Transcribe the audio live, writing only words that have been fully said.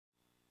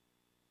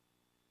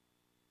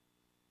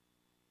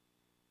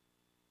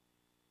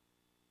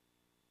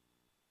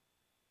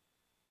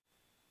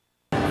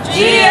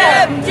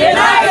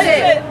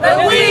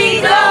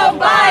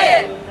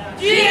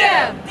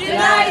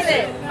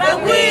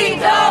but we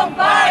don't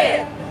buy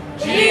it.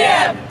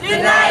 GM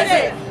denies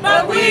it,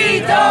 but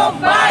we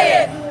don't buy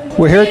it.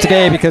 We're here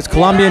today because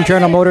Colombian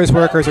General Motors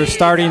workers are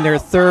starting their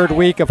third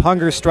week of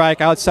hunger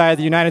strike outside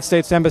the United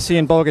States Embassy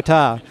in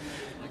Bogota.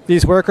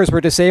 These workers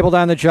were disabled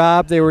on the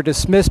job. They were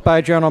dismissed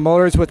by General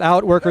Motors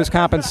without workers'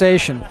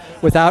 compensation,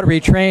 without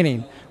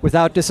retraining,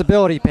 without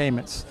disability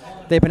payments.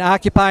 They've been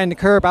occupying the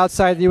curb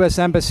outside the U.S.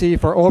 Embassy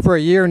for over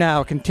a year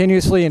now,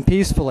 continuously and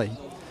peacefully.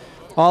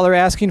 All they're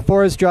asking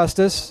for is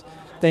justice.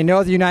 They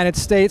know the United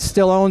States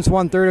still owns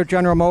 1/3 of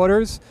General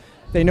Motors.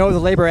 They know the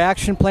labor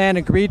action plan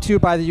agreed to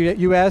by the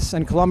U.S.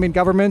 and Colombian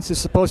governments is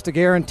supposed to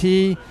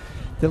guarantee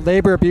that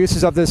labor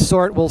abuses of this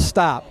sort will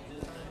stop.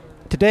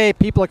 Today,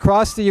 people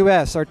across the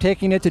U.S. are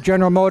taking it to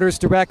General Motors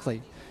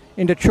directly.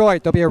 In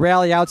Detroit, there'll be a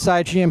rally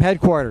outside GM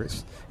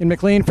headquarters. In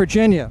McLean,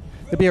 Virginia,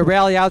 there'll be a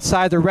rally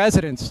outside the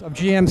residence of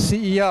GM's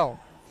CEO.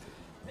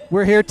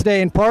 We're here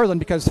today in Portland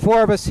because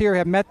 4 of us here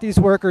have met these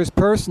workers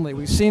personally.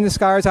 We've seen the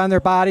scars on their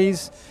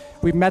bodies.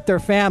 We've met their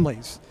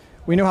families.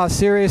 We know how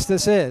serious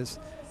this is.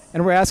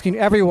 And we're asking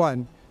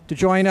everyone to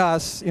join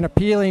us in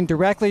appealing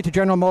directly to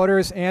General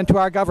Motors and to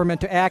our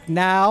government to act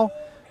now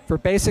for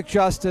basic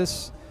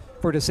justice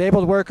for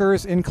disabled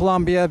workers in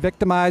Colombia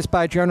victimized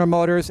by General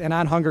Motors and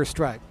on hunger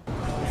strike.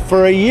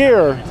 For a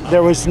year,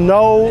 there was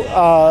no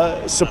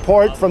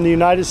support from the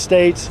United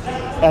States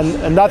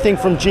and nothing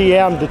from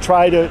GM to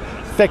try to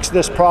fix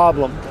this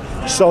problem.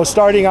 So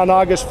starting on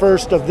August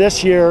 1st of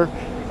this year,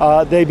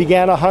 they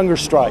began a hunger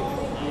strike.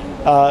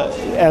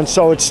 And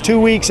so it's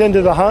 2 weeks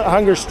into the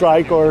hunger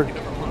strike, or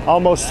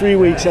almost 3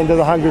 weeks into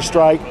the hunger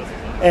strike,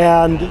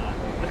 and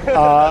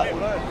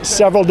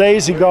several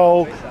days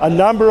ago, a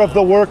number of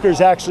the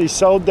workers actually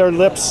sewed their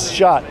lips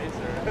shut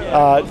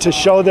to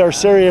show their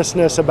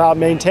seriousness about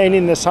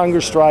maintaining this hunger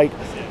strike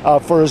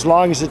for as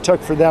long as it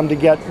took for them to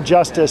get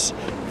justice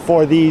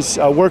for these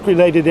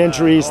work-related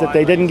injuries that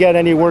they didn't get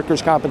any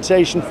workers'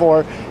 compensation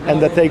for, and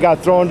that they got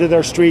thrown to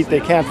their street. They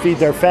can't feed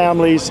their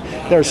families.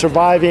 They're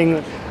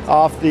surviving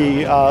off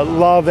the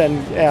love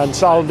and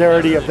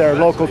solidarity of their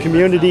local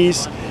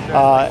communities,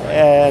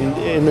 and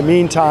in the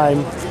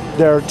meantime,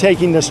 they're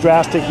taking this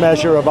drastic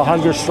measure of a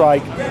hunger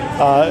strike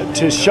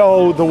to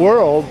show the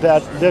world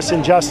that this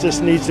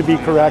injustice needs to be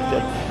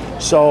corrected.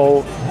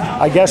 So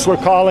I guess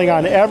we're calling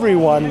on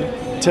everyone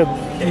to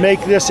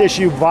make this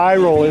issue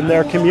viral in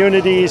their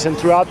communities and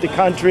throughout the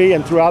country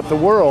and throughout the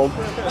world,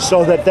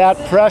 so that that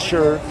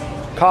pressure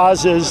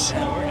causes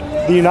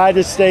the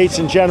United States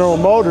and General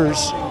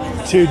Motors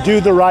to do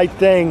the right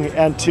thing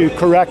and to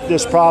correct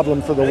this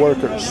problem for the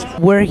workers.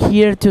 We're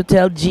here to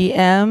tell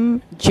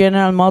GM,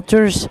 General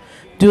Motors,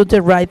 do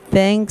the right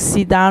thing,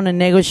 sit down and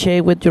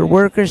negotiate with your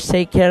workers,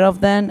 take care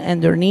of them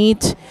and their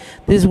needs.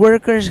 These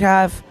workers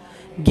have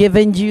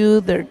given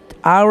you their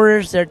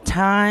hours, their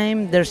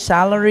time, their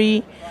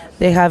salary.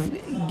 They have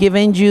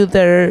given you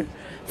their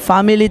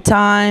family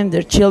time,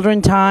 their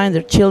children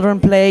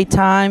play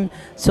time,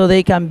 so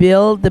they can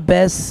build the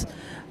best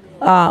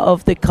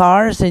of the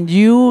cars, and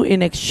you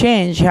in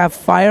exchange have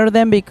fired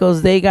them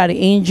because they got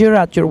injured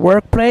at your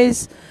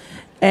workplace,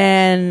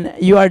 and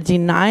you are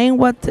denying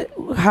what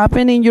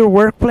happened in your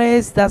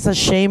workplace. That's a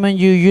shame on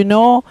you. You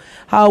know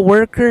how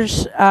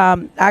workers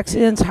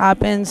accidents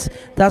happens.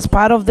 That's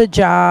part of the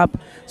job.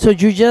 So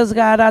you just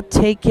gotta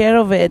take care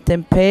of it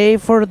and pay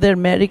for their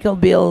medical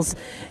bills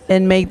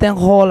and make them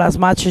whole as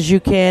much as you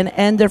can,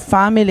 and their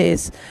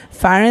families.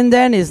 Firing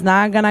them is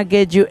not gonna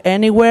get you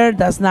anywhere.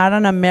 That's not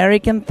an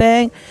American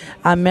thing.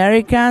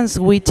 Americans,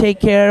 we take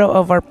care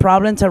of our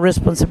problems, our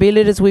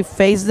responsibilities, we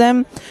face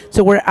them.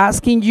 So we're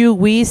asking you,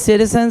 we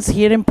citizens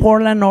here in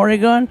Portland,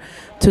 Oregon,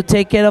 to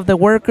take care of the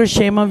workers.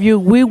 Shame on you.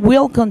 We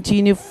will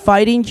continue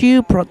fighting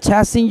you,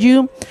 protesting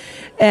you,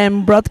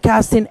 and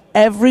broadcasting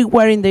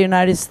everywhere in the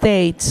United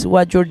States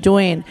what you're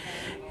doing.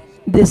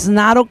 This is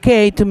not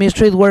okay to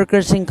mistreat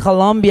workers in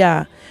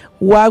Colombia.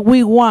 What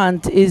we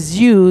want is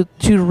you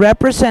to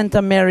represent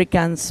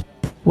Americans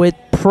with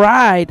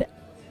pride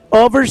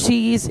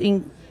overseas,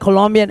 in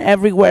Colombia and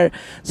everywhere.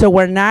 So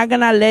we're not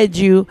gonna let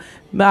you,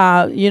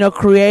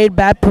 create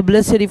bad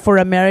publicity for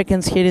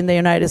Americans here in the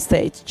United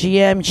States.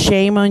 GM,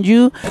 shame on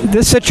you.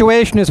 This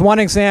situation is one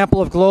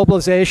example of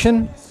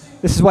globalization.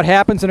 This is what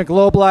happens in a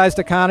globalized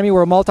economy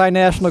where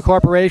multinational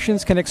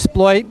corporations can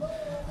exploit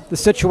the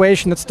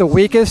situation that's the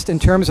weakest in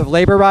terms of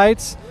labor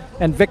rights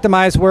and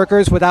victimize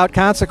workers without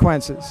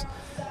consequences.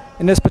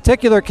 In this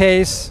particular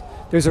case,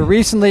 there's a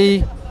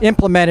recently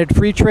implemented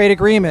free trade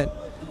agreement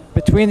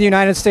between the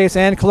United States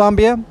and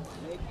Colombia.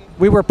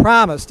 We were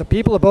promised, the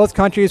people of both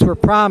countries were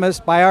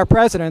promised by our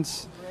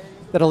presidents,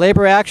 that a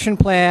labor action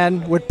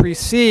plan would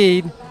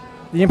precede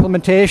the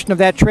implementation of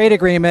that trade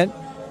agreement,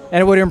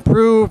 and it would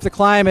improve the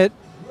climate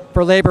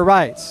for labor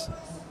rights.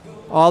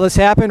 All this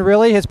happened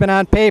really has been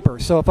on paper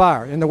so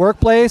far. In the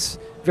workplace,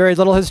 very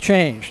little has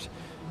changed.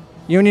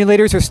 Union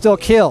leaders are still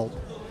killed.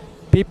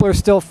 People are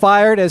still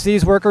fired, as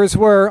these workers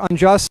were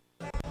unjustly.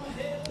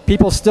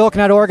 People still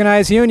cannot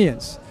organize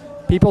unions.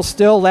 People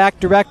still lack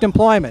direct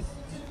employment.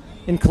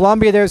 In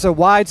Colombia, there's a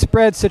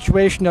widespread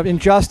situation of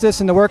injustice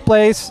in the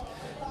workplace.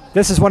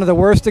 This is one of the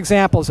worst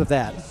examples of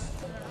that.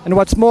 And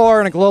what's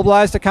more, in a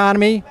globalized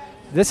economy,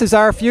 this is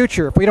our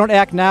future. If we don't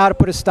act now to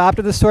put a stop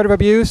to this sort of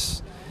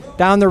abuse,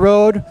 down the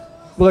road,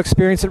 we'll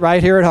experience it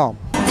right here at home.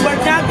 We're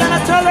not going to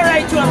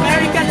tolerate to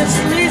American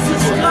sleazy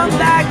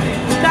scumbag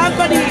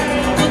company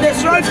to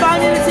destroy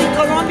families in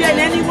Colombia and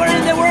anywhere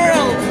in the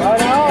world.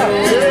 Right on.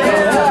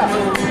 Yeah.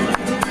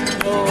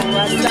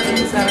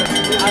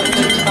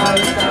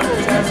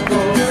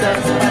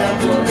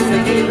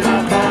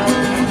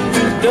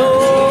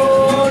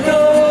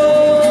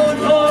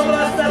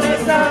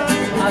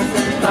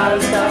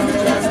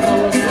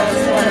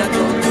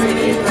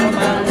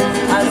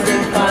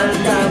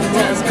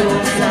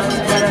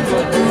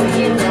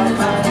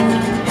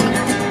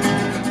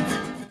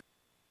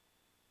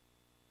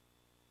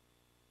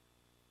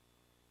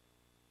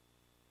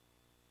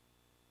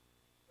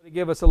 To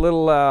give us a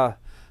little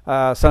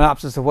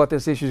synopsis of what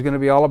this issue is going to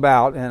be all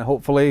about, and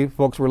hopefully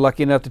folks were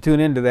lucky enough to tune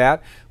into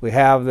that. We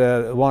have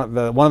one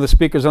of the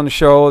speakers on the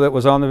show that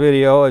was on the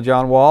video,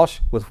 John Walsh,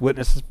 with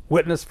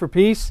Witness for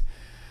Peace.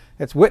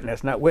 It's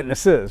witness, not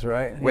witnesses,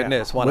 right?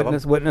 Witness, yeah. one of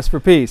them. Witness for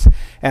Peace.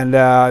 And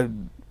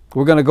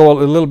we're going to go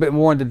a little bit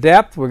more into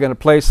depth. We're going to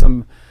play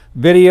some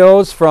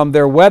videos from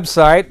their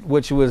website,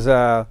 which was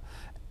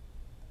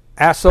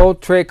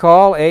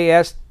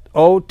Asotrecol,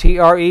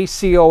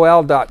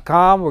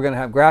 ASOTRECOL.com. We're going to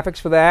have graphics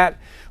for that.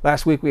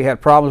 Last week we had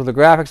problems with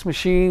the graphics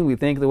machine. We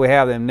think that we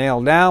have them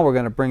nailed down. We're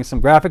going to bring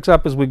some graphics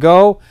up as we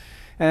go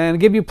and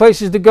give you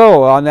places to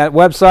go on that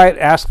website,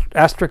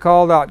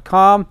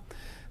 Asotrecol.com.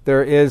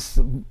 There is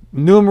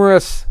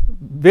numerous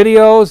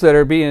videos that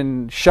are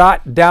being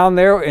shot down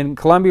there in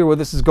Colombia where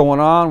this is going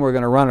on. We're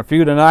going to run a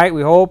few tonight,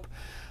 we hope,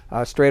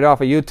 straight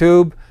off of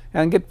YouTube,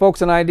 and get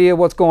folks an idea of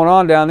what's going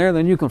on down there.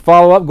 Then you can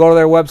follow up, go to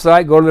their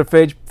website, go to their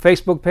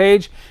Facebook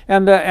page,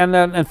 and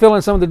fill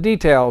in some of the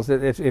details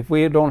if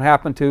we don't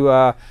happen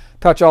to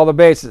touch all the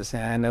bases.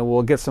 And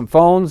we'll get some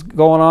phones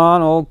going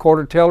on,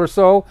 quarter till or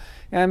so,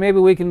 and maybe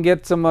we can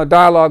get some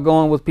dialogue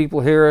going with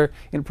people here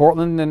in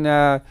Portland.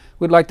 And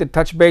we'd like to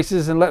touch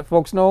bases and let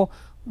folks know,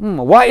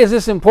 why is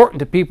this important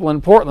to people in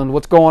Portland,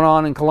 what's going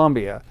on in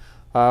Colombia?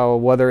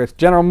 Whether it's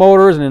General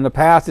Motors, and in the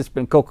past it's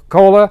been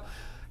Coca-Cola.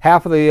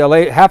 Half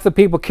the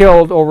people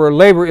killed over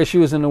labor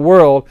issues in the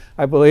world,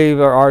 I believe,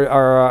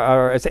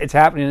 it's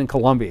happening in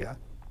Colombia.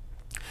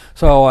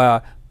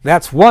 So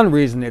that's one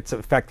reason it's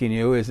affecting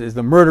you is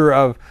the murder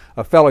of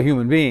fellow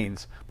human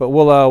beings. But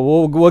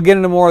we'll get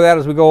into more of that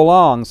as we go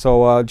along.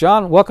 So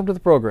John, welcome to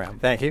the program.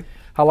 Thank you.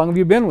 How long have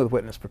you been with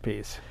Witness for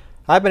Peace?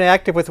 I've been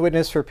active with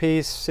Witness for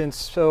Peace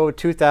since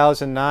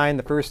 2009,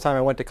 the first time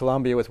I went to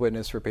Colombia with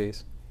Witness for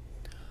Peace.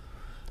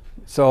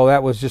 So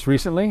that was just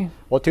recently?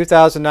 Well,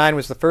 2009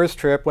 was the first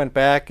trip, went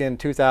back in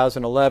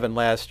 2011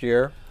 last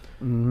year.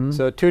 Mm-hmm.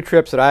 So 2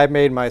 trips that I've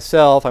made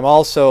myself. I'm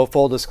also,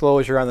 full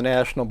disclosure, on the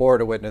National Board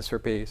of Witness for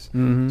Peace.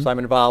 Mm-hmm. So I'm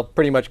involved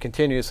pretty much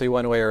continuously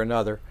one way or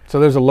another. So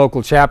there's a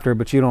local chapter,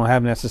 but you don't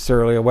have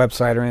necessarily a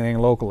website or anything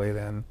locally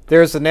then?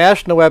 There's the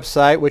national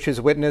website, which is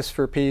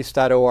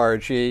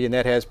witnessforpeace.org, and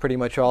that has pretty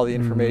much all the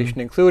information,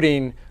 mm-hmm.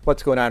 including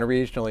what's going on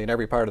regionally in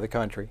every part of the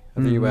country,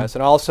 of the mm-hmm. U.S.,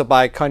 and also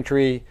by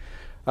country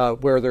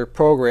where there are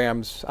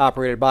programs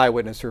operated by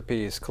Witness for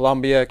Peace.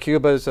 Colombia,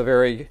 Cuba is a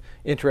very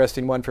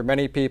interesting one for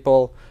many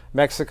people.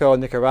 Mexico,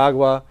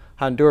 Nicaragua,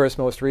 Honduras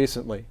most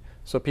recently.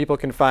 So people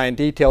can find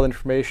detailed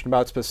information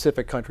about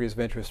specific countries of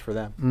interest for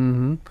them.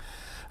 Mm-hmm.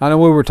 I know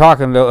we were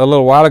talking a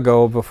little while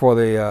ago before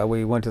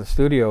we went to the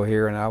studio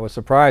here, and I was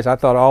surprised. I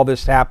thought all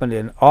this happened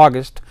in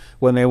August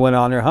when they went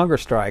on their hunger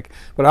strike.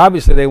 But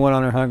obviously they went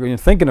on their hunger, and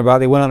thinking about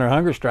it, they went on their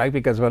hunger strike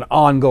because of an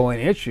ongoing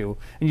issue.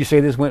 And you say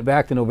this went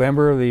back to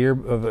November of the year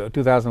of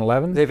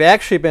 2011? They've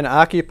actually been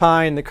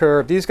occupying the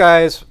curb. These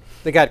guys,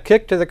 they got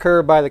kicked to the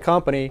curb by the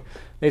company.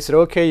 They said,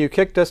 okay, you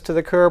kicked us to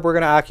the curb, we're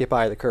going to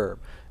occupy the curb.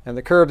 And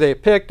the curb they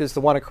picked is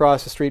the one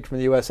across the street from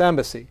the U.S.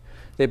 Embassy.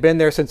 They've been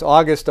there since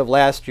August of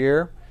last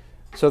year.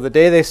 So the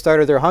day they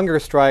started their hunger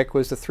strike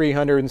was the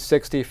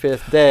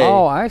 365th day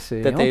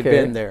that they'd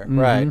been there. Mm-hmm.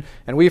 Right.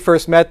 And we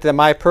first met them,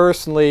 I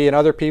personally and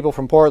other people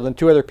from Portland,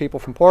 2 other people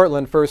from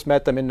Portland, first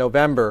met them in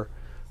November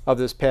of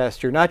this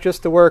past year. Not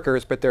just the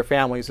workers, but their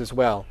families as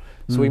well.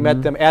 So we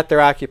met them at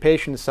their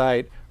occupation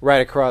site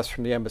right across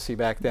from the embassy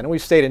back then. And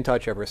we've stayed in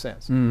touch ever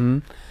since. Mm-hmm.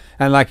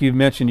 And like you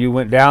mentioned, you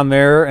went down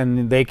there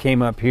and they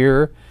came up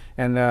here.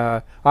 And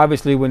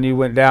obviously when you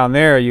went down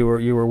there, you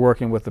were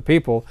working with the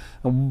people.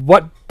 And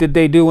what did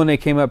they do when they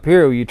came up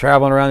here? Were you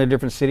traveling around the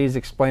different cities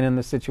explaining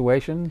the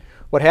situation?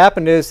 What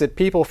happened is that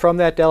people from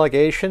that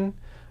delegation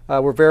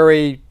were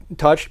very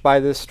touched by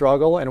this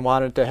struggle and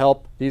wanted to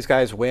help these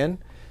guys win.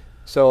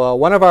 So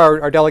one of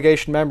our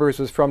delegation members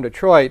was from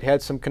Detroit,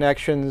 had some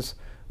connections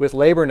with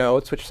Labor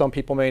Notes, which some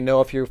people may know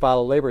if you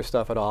follow labor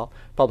stuff at all,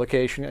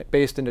 publication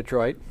based in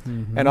Detroit,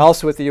 and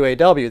also with the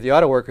UAW, the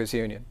Auto Workers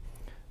Union.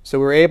 So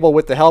we were able,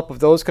 with the help of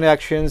those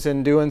connections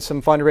and doing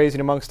some fundraising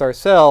amongst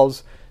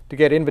ourselves, to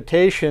get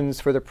invitations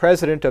for the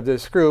president of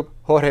this group,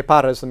 Jorge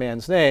Parra is the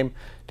man's name,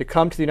 to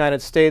come to the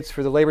United States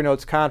for the Labor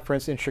Notes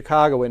Conference in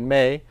Chicago in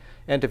May,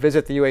 and to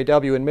visit the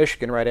UAW in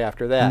Michigan right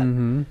after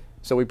that.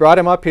 So we brought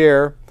him up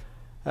here.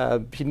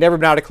 He'd never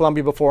been out of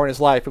Colombia before in his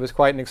life. It was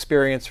quite an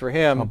experience for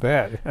him. I'll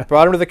bet.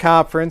 Brought him to the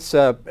conference.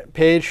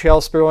 Paige,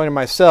 Hale-Sperling, and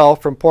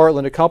myself from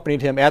Portland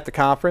accompanied him at the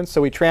conference.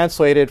 So we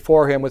translated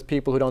for him with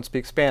people who don't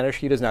speak Spanish.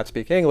 He does not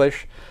speak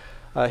English.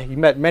 He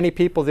met many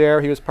people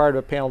there. He was part of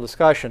a panel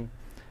discussion.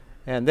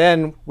 And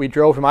then I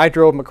drove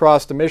him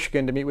across to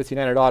Michigan to meet with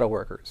United Auto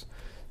Workers.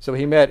 So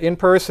he met in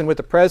person with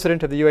the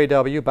president of the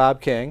UAW,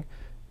 Bob King,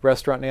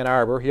 restaurant in Ann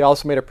Arbor. He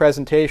also made a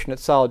presentation at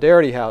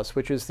Solidarity House,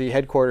 which is the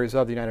headquarters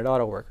of the United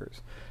Auto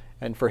Workers.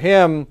 And for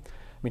him,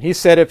 I mean, he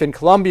said if in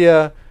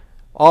Colombia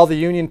all the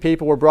union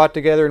people were brought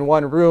together in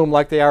one room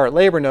like they are at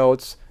labor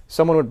notes,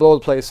 someone would blow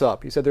the place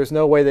up. He said there's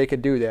no way they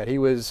could do that. He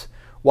was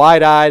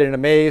wide-eyed and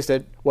amazed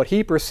at what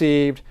he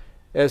perceived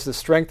as the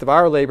strength of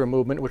our labor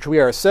movement, which we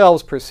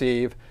ourselves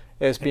perceive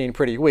as being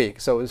pretty weak.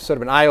 So it was sort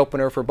of an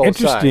eye-opener for both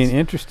sides.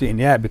 Interesting,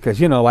 yeah,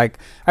 because, you know, like,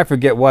 I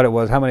forget what it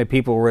was, how many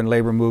people were in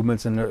labor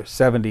movements in the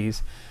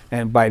 70s,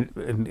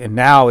 and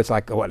now it's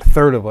like, what, a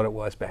third of what it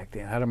was back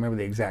then. I don't remember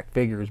the exact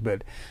figures,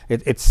 but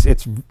it's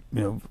you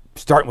know,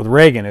 starting with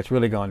Reagan, it's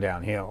really gone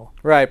downhill.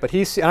 Right, but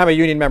I'm a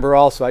union member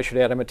also, I should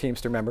add, I'm a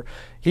Teamster member.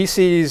 He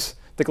sees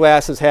the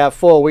glass is half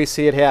full, we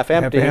see it half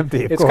empty.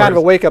 It's kind of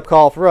a wake-up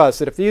call for us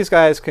that if these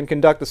guys can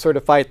conduct the sort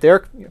of fight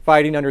they're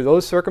fighting under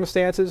those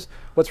circumstances,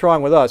 what's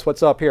wrong with us?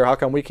 What's up here? How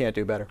come we can't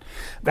do better?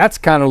 That's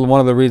kind of one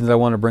of the reasons I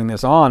want to bring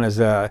this on is,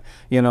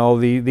 you know,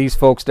 these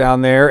folks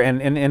down there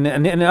and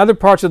in other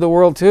parts of the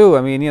world too.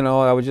 I mean, you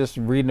know, I was just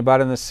reading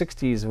about in the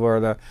 60s where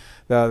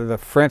the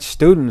French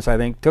students, I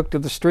think, took to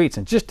the streets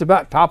and just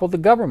about toppled the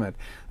government.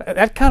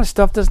 That kind of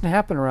stuff doesn't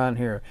happen around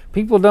here.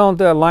 People don't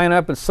line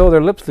up and sew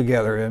their lips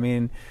together. I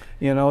mean,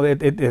 you know,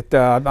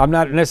 I'm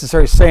not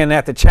necessarily saying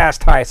that to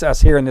chastise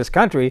us here in this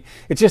country.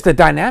 It's just the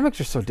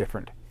dynamics are so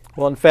different.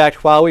 Well, in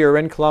fact, while we were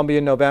in Colombia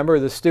in November,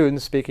 the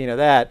students, speaking of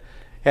that,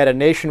 had a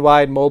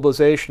nationwide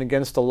mobilization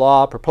against a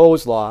law,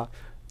 proposed law,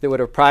 that would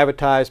have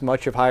privatized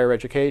much of higher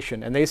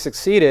education. And they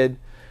succeeded.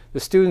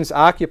 The students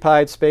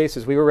occupied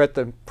spaces. We were at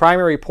the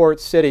primary port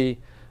city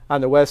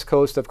on the west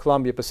coast of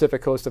Colombia,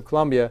 Pacific coast of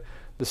Colombia.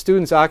 The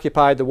students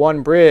occupied the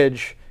one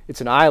bridge, it's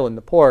an island,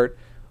 the port,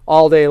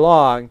 all day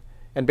long,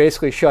 and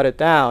basically shut it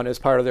down as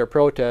part of their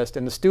protest.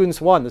 And the students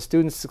won. The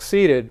students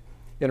succeeded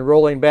in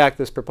rolling back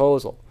this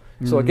proposal.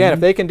 So again, if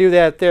they can do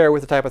that there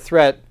with the type of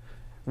threat,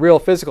 real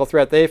physical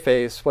threat they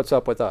face, what's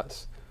up with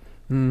us?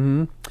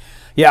 Yeah,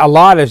 a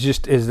lot is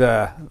just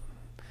the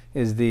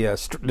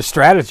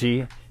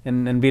strategy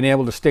and being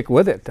able to stick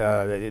with it.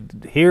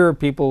 Here,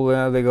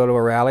 people they go to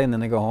a rally and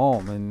then they go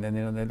home and you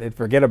know, they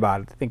forget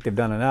about it. They think they've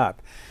done enough.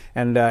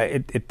 And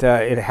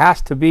it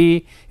has to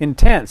be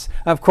intense.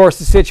 Of course,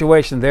 the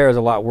situation there is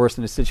a lot worse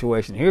than the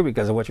situation here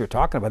because of what you're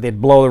talking about.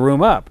 They'd blow the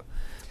room up.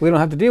 We don't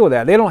have to deal with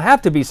that. They don't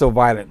have to be so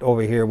violent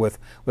over here with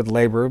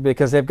labor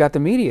because they've got the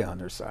media on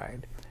their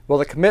side. Well,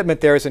 the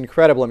commitment there is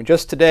incredible. I mean,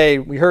 just today,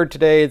 we heard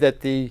today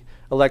that the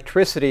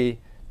electricity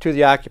to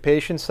the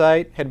occupation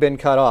site had been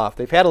cut off.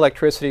 They've had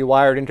electricity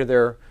wired into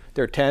their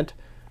tent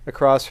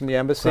across from the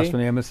embassy. Across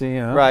from the embassy,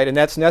 yeah. Right, and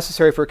that's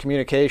necessary for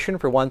communication,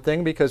 for one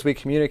thing, because we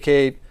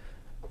communicate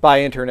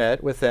by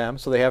internet with them,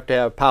 so they have to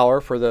have power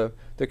for the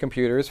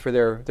computers, for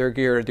their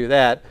gear to do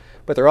that.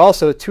 But there are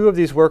also two of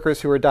these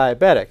workers who are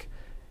diabetic,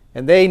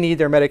 and they need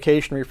their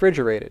medication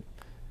refrigerated.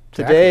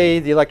 Today,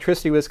 the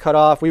electricity was cut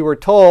off. We were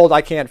told,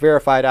 I can't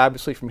verify it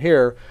obviously from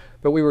here,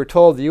 but we were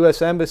told the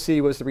U.S. Embassy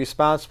was the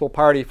responsible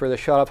party for the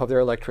shutoff of their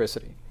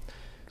electricity.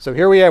 So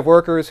here we have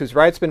workers whose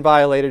rights have been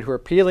violated who are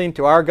appealing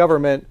to our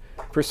government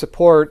for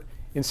support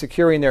in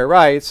securing their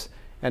rights.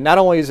 And not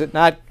only is it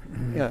not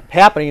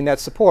happening in that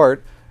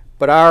support,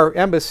 but our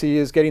embassy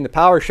is getting the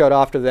power shut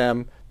off to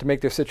them to make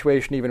their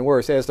situation even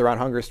worse as they're on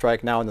hunger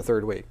strike now in the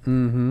third week.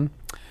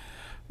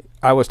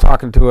 I was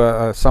talking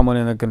to someone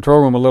in the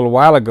control room a little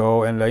while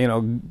ago, and you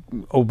know,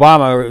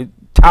 Obama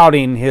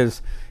touting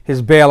his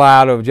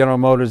bailout of General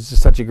Motors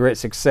is such a great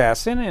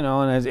success, and you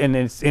know, and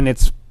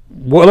it's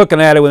we're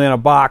looking at it within a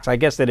box. I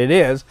guess that it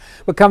is,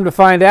 but come to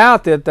find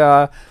out that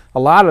a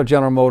lot of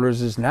General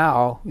Motors is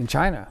now in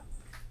China,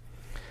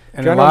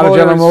 and a lot of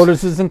General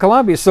Motors is in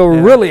Colombia. So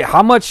really,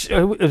 how much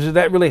is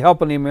that really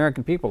helping the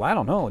American people? I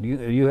don't know. Do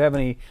you have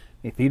any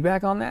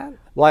feedback on that?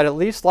 Well, I'd at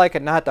least like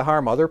it not to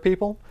harm other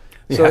people.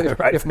 So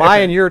if my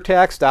and your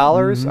tax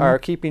dollars are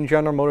keeping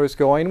General Motors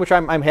going, which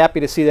I'm happy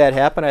to see that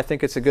happen. I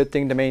think it's a good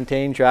thing to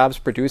maintain jobs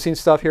producing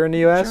stuff here in the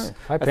U.S. Sure.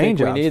 I think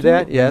we need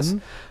that, yes.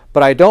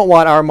 But I don't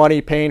want our money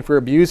paying for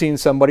abusing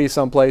somebody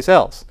someplace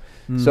else.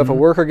 So if a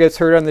worker gets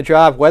hurt on the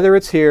job, whether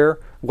it's here,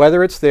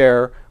 whether it's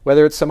there,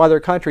 whether it's some other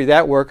country,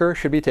 that worker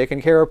should be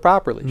taken care of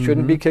properly.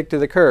 Shouldn't be kicked to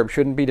the curb.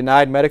 Shouldn't be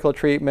denied medical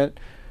treatment,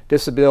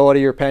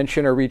 disability or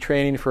pension or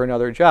retraining for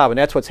another job. And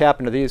that's what's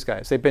happened to these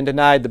guys. They've been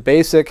denied the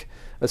basic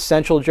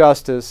essential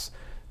justice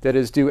that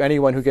is due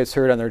anyone who gets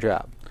hurt on their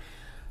job.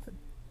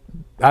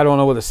 I don't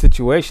know what the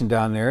situation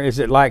down there is.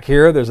 It like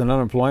here? There's an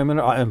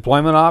employment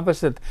office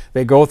that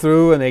they go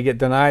through and they get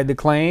denied the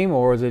claim,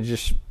 or is it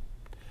just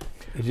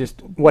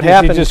what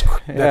happened?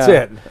 That's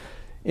it.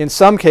 In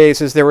some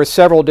cases, there were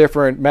several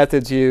different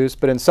methods used,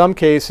 but in some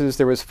cases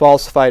there was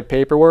falsified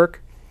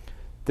paperwork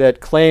that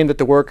claimed that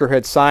the worker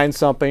had signed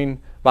something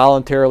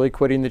voluntarily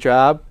quitting the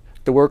job.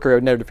 The worker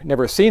had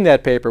never seen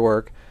that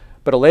paperwork,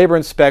 but a labor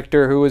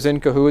inspector who was in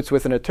cahoots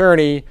with an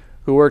attorney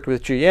who worked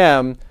with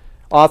GM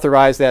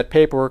authorized that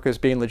paperwork as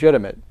being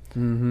legitimate.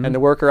 And the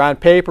worker on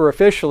paper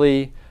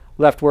officially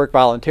left work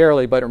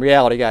voluntarily, but in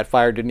reality got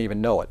fired, didn't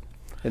even know it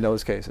in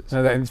those cases.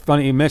 Now it's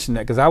funny you mentioned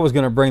that, because I was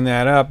going to bring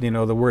that up, you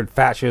know, the word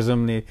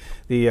fascism,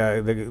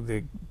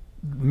 the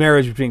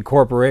marriage between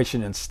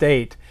corporation and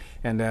state.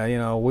 And you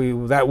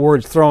know, that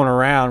word's thrown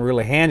around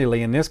really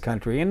handily in this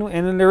country,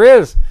 and there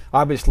is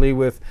obviously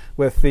with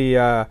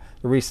the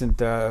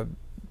recent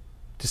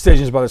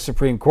decisions by the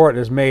Supreme Court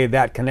has made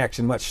that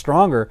connection much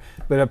stronger.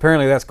 But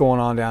apparently that's going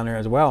on down there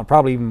as well, and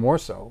probably even more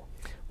so.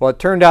 Well, it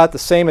turned out the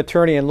same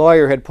attorney and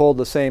lawyer had pulled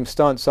the same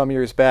stunt some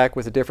years back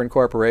with a different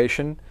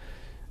corporation.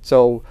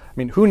 So, I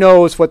mean, who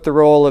knows what the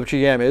role of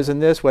GM is in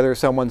this, whether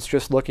someone's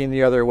just looking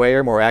the other way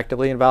or more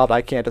actively involved.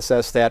 I can't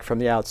assess that from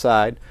the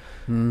outside.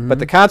 But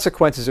the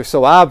consequences are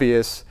so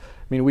obvious.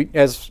 I mean,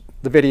 as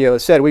the video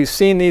said, we've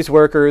seen these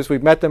workers,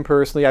 we've met them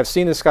personally, I've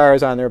seen the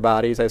scars on their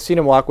bodies, I've seen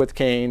them walk with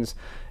canes.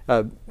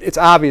 It's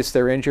obvious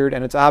they're injured,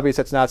 and it's obvious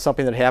it's not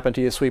something that happened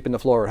to you sweeping the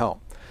floor at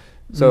home.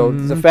 So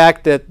the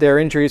fact that their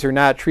injuries are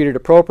not treated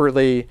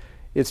appropriately,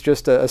 it's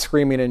just a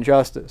screaming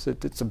injustice.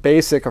 It's a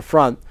basic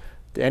affront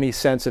to any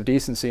sense of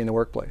decency in the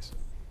workplace.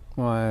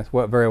 Well,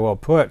 that's very well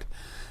put.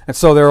 And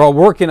so they're all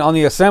working on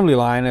the assembly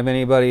line. If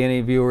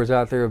any viewers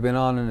out there have been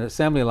on an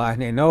assembly line,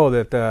 they know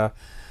that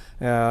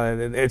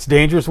it's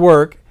dangerous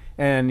work,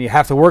 and you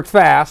have to work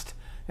fast.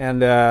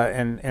 And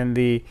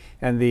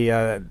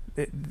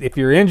if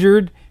you're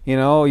injured, you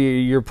know,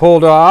 you're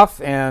pulled off,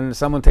 and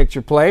someone takes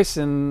your place,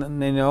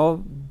 and you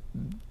know,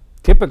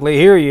 typically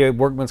here,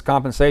 workman's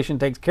compensation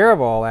takes care of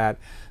all that.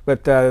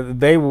 But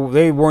they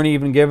weren't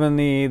even given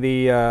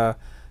the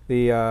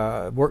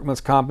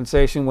workman's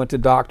compensation. Went to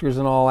doctors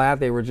and all that.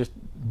 They were just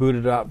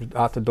booted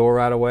out the door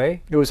right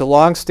away. It was a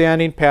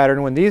long-standing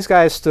pattern. When these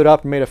guys stood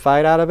up and made a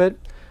fight out of it,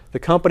 the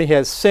company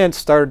has since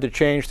started to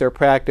change their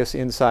practice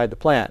inside the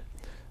plant.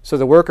 So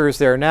the workers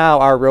there now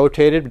are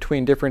rotated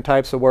between different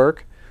types of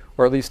work,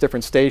 or at least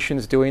different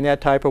stations doing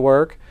that type of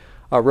work.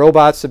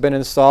 Robots have been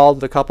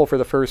installed, a couple for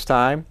the first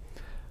time,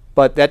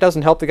 but that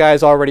doesn't help the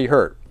guys already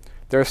hurt.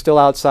 They're still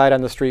outside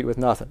on the street with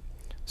nothing.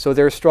 So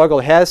their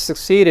struggle has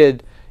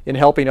succeeded in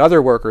helping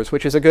other workers,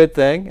 which is a good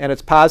thing, and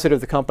it's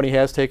positive the company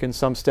has taken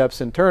some steps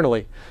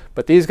internally.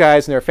 But these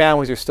guys and their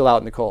families are still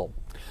out in the cold.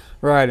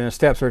 Right, and the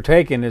steps are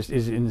taken is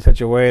in such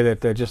a way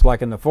that just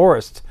like in the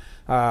forest,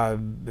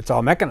 it's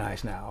all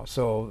mechanized now.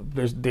 So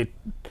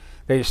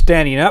they're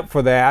standing up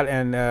for that,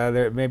 and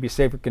there may be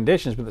safer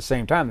conditions, but at the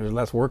same time, there's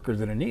less workers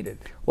that are needed.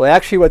 Well,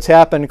 actually what's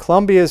happened,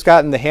 Colombia's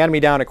gotten the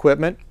hand-me-down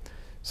equipment.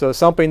 So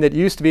something that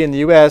used to be in the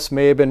U.S.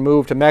 may have been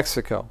moved to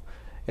Mexico.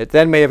 It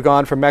then may have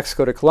gone from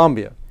Mexico to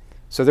Colombia.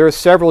 So there are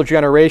several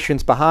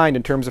generations behind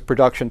in terms of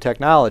production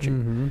technology.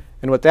 And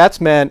what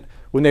that's meant,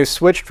 when they've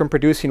switched from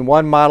producing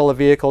one model of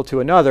vehicle to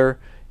another,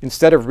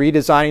 instead of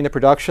redesigning the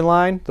production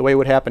line the way it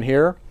would happen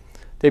here,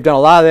 they've done a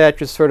lot of that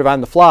just sort of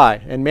on the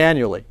fly and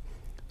manually.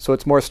 So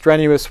it's more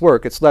strenuous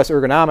work, it's less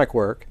ergonomic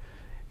work,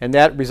 and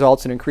that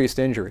results in increased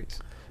injuries.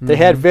 They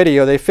had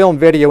video, they filmed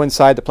video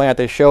inside the plant,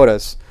 they showed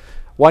us.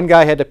 One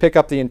guy had to pick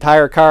up the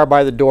entire car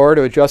by the door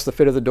to adjust the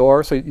fit of the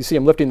door, so you see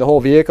him lifting the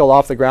whole vehicle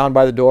off the ground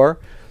by the door,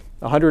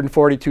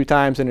 142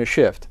 times in a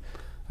shift.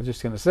 I was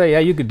just going to say, yeah,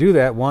 you could do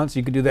that once,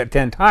 you could do that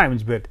 10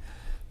 times, but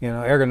you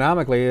know,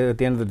 ergonomically, at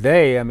the end of the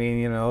day, I mean,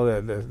 you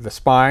know, the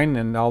spine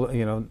and all,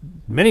 you know,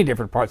 many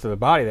different parts of the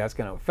body that's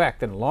going to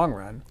affect in the long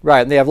run.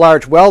 Right, and they have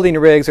large welding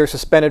rigs. They're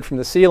suspended from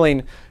the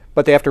ceiling,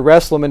 but they have to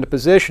wrestle them into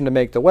position to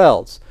make the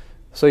welds.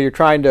 So you're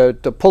trying to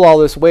pull all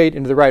this weight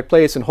into the right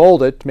place and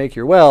hold it to make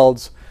your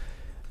welds.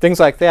 Things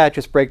like that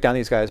just break down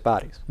these guys'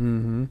 bodies.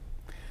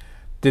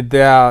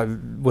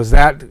 Was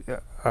that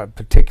a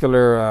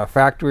particular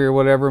factory or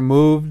whatever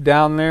moved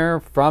down there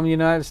from the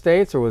United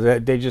States, or was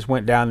that they just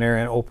went down there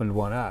and opened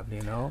one up,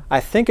 you know? I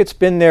think it's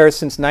been there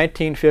since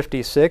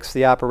 1956,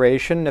 the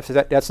operation. If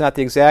that's not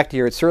the exact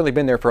year, it's certainly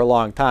been there for a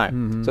long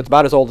time. So it's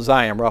about as old as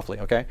I am, roughly,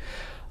 okay?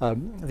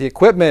 The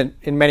equipment,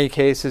 in many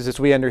cases, as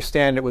we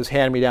understand it, was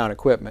hand-me-down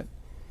equipment.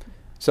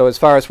 So as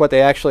far as what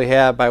they actually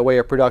have by way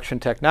of production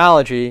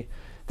technology,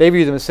 they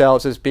view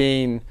themselves as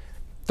being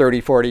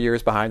 30, 40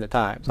 years behind the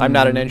times. I'm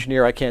not an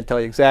engineer, I can't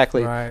tell you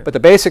exactly, but the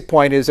basic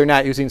point is they're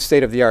not using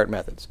state-of-the-art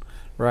methods.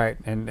 Right,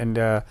 and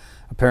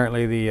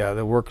apparently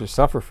the workers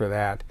suffer for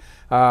that.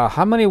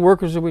 How many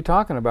workers are we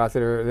talking about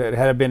that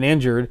have been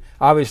injured?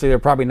 Obviously, they're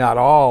probably not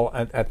all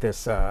at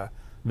this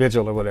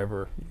vigil or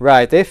whatever.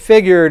 Right, they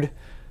figured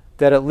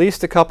that at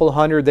least a couple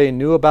hundred they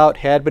knew about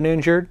had been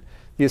injured.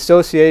 The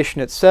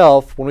association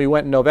itself, when we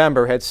went in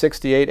November, had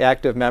 68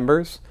 active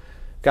members,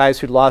 guys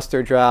who'd lost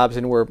their jobs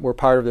and were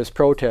part of this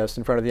protest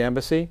in front of the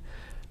embassy.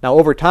 Now,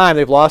 over time,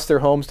 they've lost their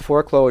homes to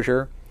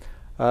foreclosure.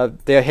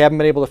 They haven't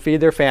been able to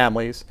feed their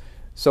families,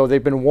 so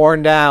they've been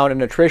worn down,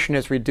 and attrition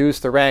has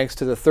reduced the ranks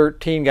to the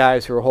 13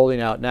 guys who are holding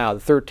out now, the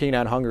 13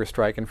 on hunger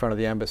strike in front of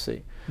the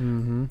embassy.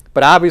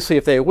 But obviously,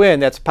 if they win,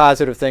 that's a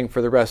positive thing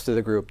for the rest of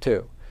the group,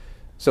 too.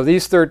 So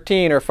these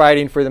 13 are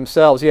fighting for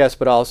themselves, yes,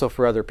 but also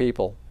for other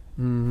people.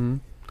 Mm-hmm.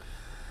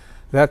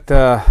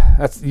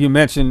 That's you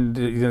mentioned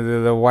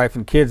the wife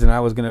and kids, and that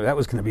was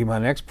gonna be my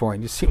next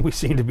point. We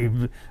seem to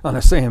be on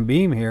the same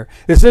beam here.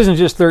 This isn't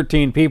just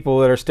 13 people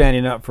that are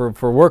standing up for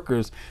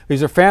workers.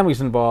 These are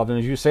families involved, and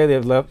as you say,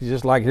 they've left,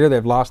 just like here,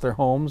 they've lost their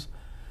homes.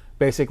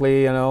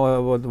 Basically,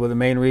 with the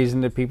main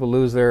reason that people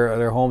lose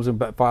their homes and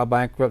file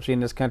bankruptcy in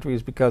this country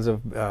is because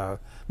of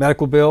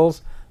medical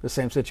bills. The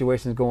same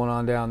situation is going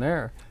on down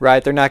there.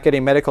 Right, they're not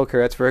getting medical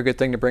care. That's a very good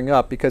thing to bring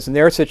up, because in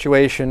their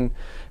situation,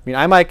 I mean,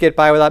 I might get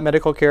by without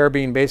medical care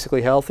being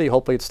basically healthy.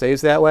 Hopefully it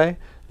stays that way.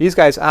 These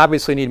guys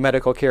obviously need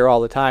medical care all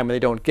the time, and they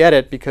don't get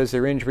it because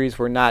their injuries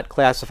were not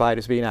classified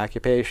as being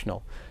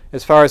occupational.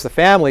 As far as the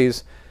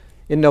families,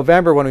 in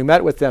November when we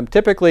met with them,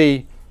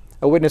 typically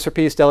a Witness for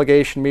Peace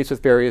delegation meets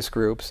with various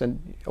groups,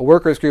 and a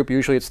workers group,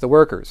 usually it's the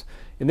workers.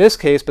 In this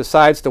case,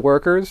 besides the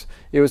workers,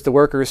 it was the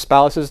workers'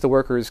 spouses, the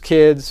workers'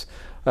 kids.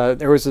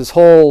 There was this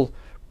whole,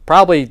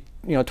 probably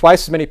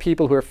twice as many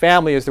people who were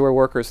family as there were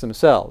workers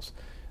themselves.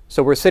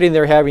 So we're sitting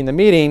there having the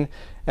meeting,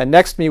 and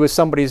next to me was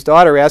somebody's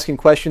daughter asking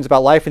questions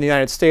about life in the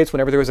United States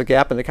whenever there was a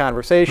gap in the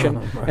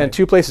conversation. Right. And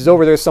 2 places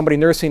over there's somebody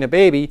nursing a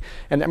baby,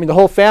 and I mean the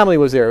whole family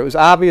was there. It was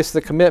obvious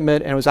the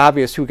commitment, and it was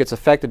obvious who gets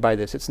affected by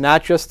this. It's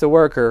not just the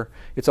worker,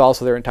 it's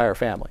also their entire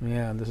family.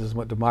 Yeah, this is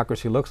what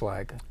democracy looks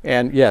like.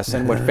 And yes,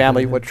 and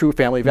what true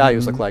family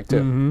values look like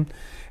too. Mm-hmm.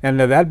 And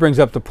that brings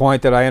up the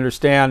point that I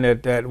understand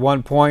that at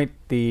one point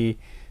the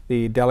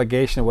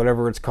delegation,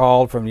 whatever it's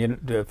called, from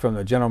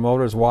the General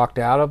Motors walked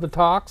out of the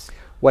talks.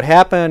 What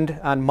happened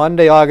on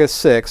Monday,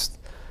 August 6th,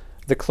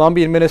 the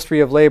Colombian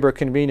Ministry of Labor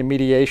convened a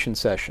mediation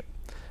session.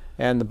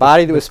 And the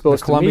body that was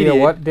supposed to mediate...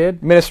 Colombia what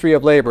did? Ministry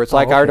of Labor. It's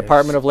like our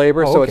Department of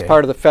Labor, so it's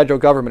part of the federal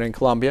government in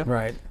Colombia.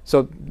 Right.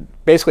 So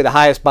basically the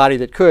highest body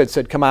that could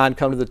said, come on,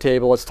 come to the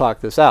table, let's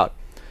talk this out.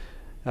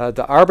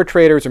 The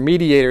arbitrators, or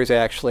mediators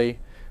actually,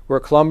 were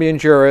Colombian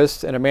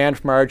jurists and a man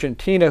from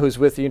Argentina who's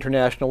with the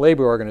International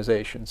Labor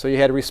Organization. So you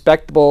had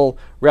respectable,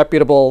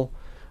 reputable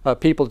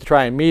people to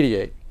try and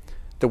mediate.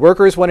 The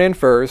workers went in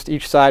first.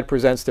 Each side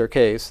presents their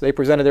case. They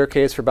presented their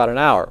case for about an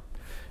hour.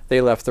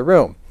 They left the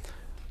room.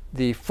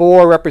 The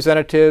 4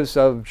 representatives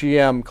of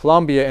GM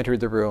Colombia entered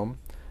the room.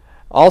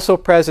 Also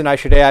present, I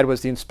should add,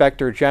 was the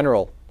Inspector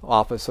General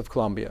Office of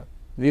Colombia.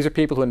 These are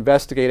people who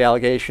investigate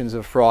allegations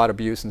of fraud,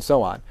 abuse, and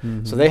so on.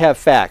 Mm-hmm. So they have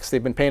facts.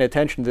 They've been paying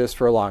attention to this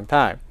for a long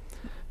time.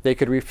 They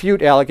could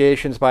refute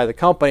allegations by the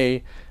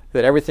company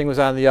that everything was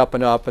on the up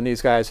and up and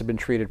these guys had been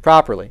treated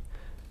properly.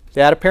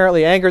 That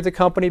apparently angered the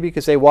company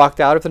because they walked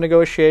out of the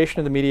negotiation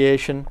of the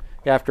mediation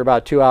after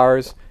about 2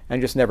 hours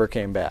and just never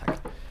came back.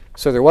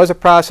 So there was a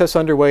process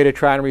underway to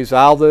try and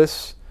resolve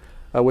this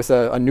with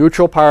a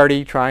neutral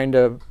party trying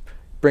to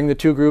bring the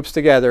 2 groups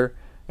together,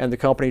 and the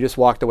company just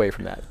walked away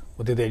from that.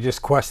 Well, did they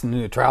just question the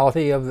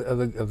neutrality of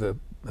the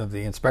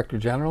Inspector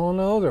General on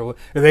those, or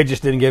they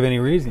just didn't give any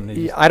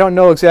reason? I don't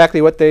know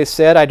exactly what they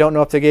said. I don't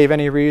know if they gave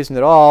any reason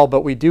at all,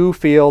 but we do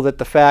feel that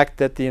the fact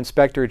that the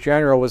Inspector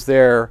General was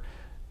there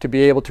to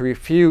be able to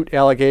refute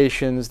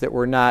allegations that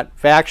were not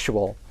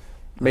factual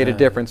made a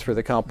difference for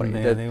the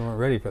company. Yeah, they weren't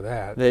ready for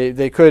that.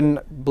 They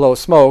couldn't blow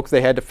smoke.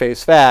 They had to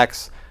face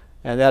facts,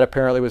 and that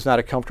apparently was not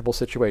a comfortable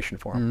situation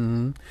for them.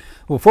 Mm-hmm.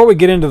 Well, before we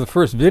get into the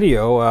first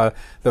video,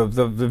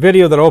 the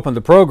video that opened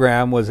the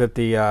program was at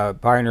the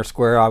Pioneer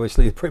Square.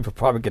 Obviously, you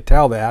probably could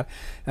tell that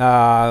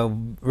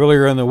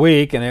earlier in the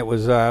week, and it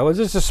was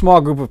just a small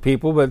group of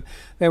people, but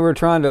they were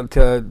trying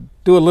to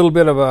do a little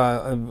bit of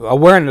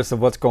awareness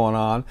of what's going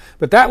on.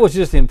 But that was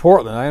just in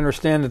Portland. I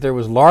understand that there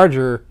was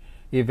larger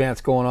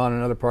events going on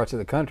in other parts of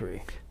the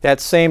country.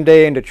 That same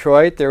day in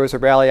Detroit, there was a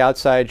rally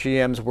outside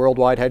GM's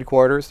worldwide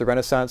headquarters, the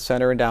Renaissance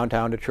Center in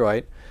downtown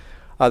Detroit.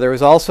 There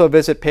was also a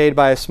visit paid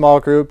by a small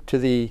group to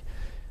the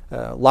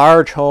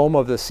large home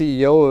of the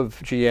CEO of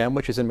GM,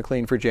 which is in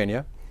McLean,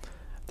 Virginia.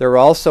 There were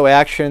also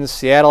actions.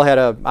 Seattle had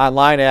an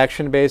online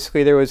action.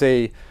 Basically, there was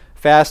a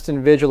fast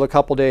and vigil a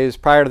couple days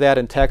prior to that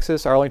in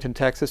Texas, Arlington,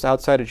 Texas,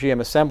 outside a GM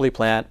assembly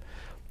plant.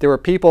 There were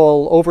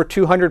people, over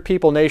 200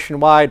 people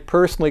nationwide,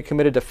 personally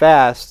committed to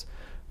fast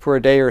for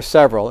a day or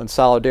several in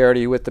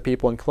solidarity with the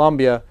people in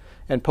Colombia,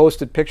 and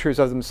posted pictures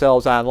of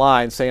themselves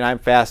online saying, I'm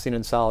fasting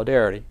in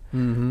solidarity.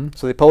 Mm-hmm.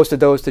 So they posted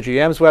those to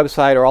GM's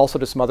website or also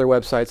to some other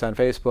websites on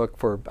Facebook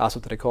for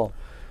Assunto Nicole.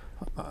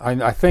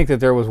 I think that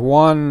there was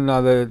one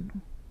of the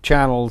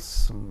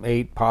channels,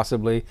 8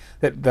 possibly,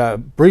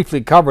 that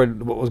briefly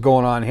covered what was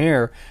going on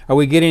here. Are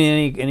we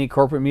getting any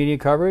corporate media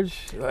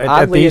coverage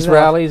at these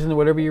rallies and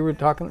whatever you were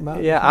talking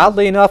about? Yeah,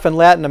 oddly enough, in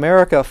Latin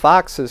America,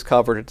 Fox has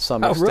covered it to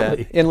some extent.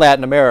 Really? In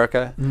Latin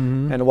America,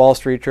 mm-hmm. and the Wall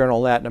Street Journal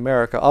in Latin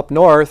America. Up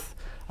north,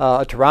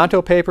 a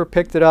Toronto paper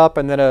picked it up,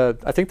 and then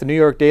I think the New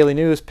York Daily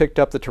News picked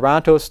up the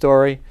Toronto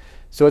story.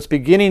 So it's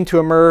beginning to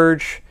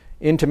emerge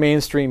into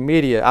mainstream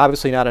media.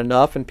 Obviously not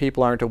enough, and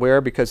people aren't aware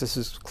because this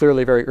is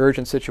clearly a very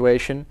urgent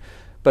situation.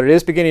 But it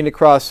is beginning to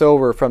cross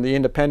over from the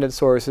independent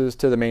sources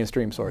to the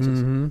mainstream sources.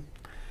 Mm-hmm.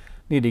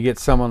 need to get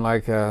someone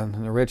like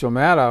Rachel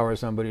Maddow or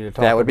somebody to talk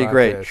about that would be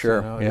great. this,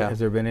 Sure. you know? Yeah. Has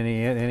there been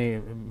any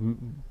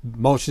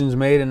motions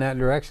made in that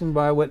direction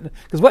by Witness?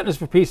 Because Witness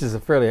for Peace is a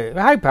fairly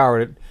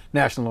high-powered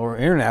national or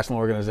international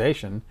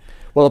organization.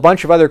 Well, a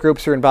bunch of other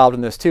groups are involved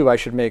in this too. I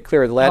should make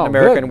clear: the Latin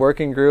American good.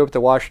 Working Group,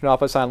 the Washington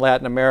Office on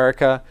Latin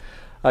America,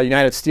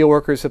 United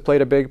Steelworkers have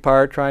played a big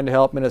part trying to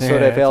help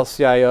Minnesota Yeah,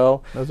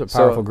 AFL-CIO. Those are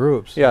powerful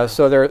groups. Yeah,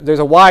 so there's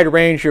a wide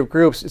range of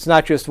groups. It's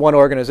not just one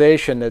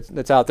organization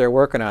that's out there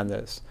working on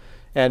this.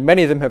 And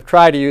many of them have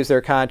tried to use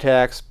their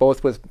contacts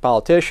both with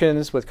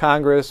politicians, with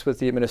Congress, with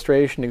the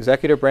administration,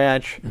 executive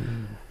branch,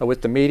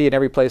 with the media, and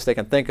every place they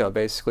can think of,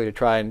 basically, to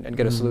try and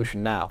get a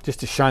solution now. Just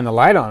to shine the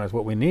light on it is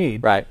what we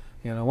need. Right.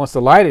 You know, once the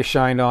light is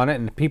shined on it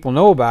and people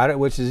know about it,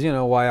 which is, you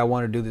know, why I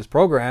want to do this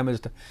program, is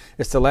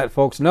to let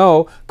folks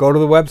know, go to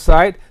the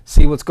website,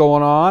 see what's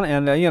going on,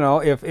 and, you know,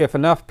 if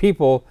enough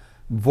people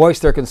voice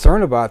their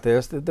concern about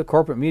this, the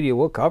corporate media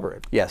will cover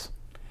it. Yes.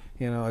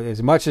 You know,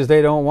 as much as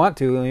they don't want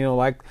to. You know,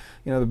 like,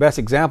 you know, the best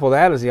example of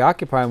that is the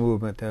Occupy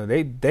movement.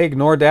 They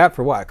ignored that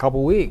for what, a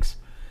couple weeks,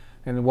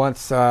 and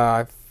once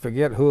I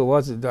forget who it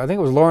was. I think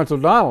it was Lawrence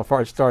O'Donnell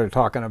started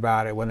talking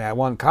about it when that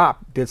one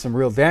cop did some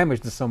real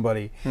damage to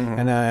somebody,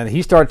 and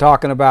he started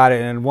talking about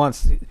it. And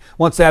once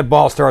that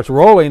ball starts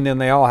rolling, then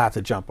they all have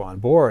to jump on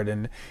board.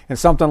 And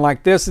something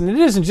like this, and it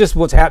isn't just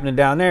what's happening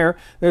down there.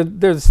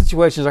 There's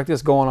situations like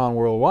this going on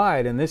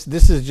worldwide, and this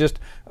is just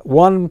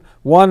one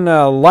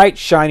light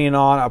shining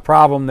on a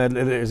problem that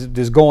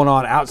is going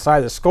on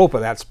outside the scope of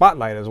that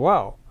spotlight as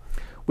well.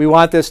 We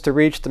want this to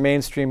reach the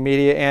mainstream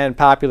media and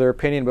popular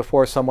opinion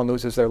before someone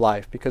loses their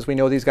life, because we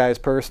know these guys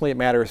personally. It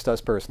matters to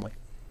us personally.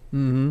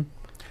 And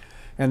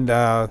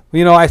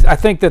you know, I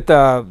think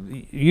that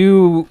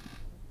you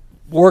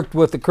worked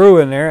with the crew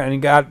in there and you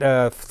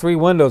got 3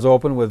 windows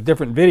open with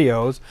different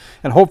videos,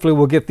 and hopefully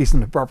we'll get these in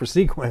the proper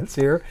sequence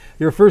here.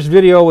 Your first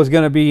video was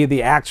going to be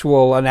the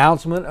actual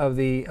announcement of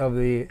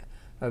the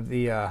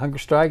hunger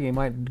strike. You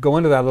might go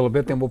into that a little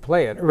bit, then we'll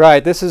play it.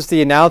 Right. This is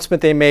the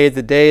announcement they made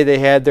the day they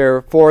had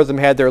 4 of them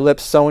had their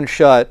lips sewn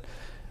shut.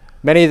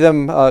 Many of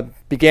them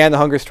began the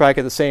hunger strike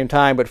at the same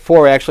time, but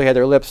 4 actually had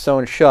their lips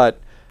sewn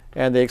shut.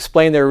 And they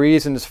explained their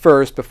reasons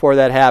first before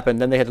that happened.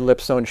 Then they had the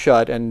lips sewn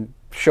shut and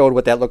showed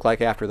what that looked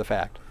like after the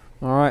fact.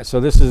 All right. So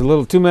this is a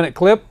little 2-minute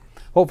clip.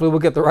 Hopefully we'll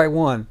get the right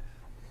one.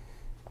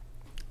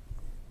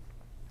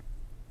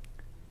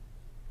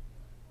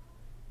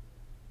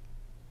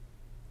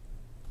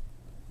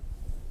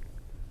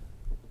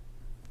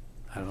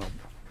 I don't know.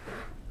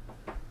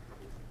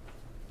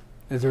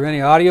 Is there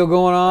any audio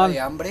going on? De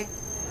hambre,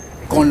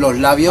 con los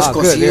labios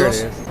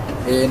cosidos.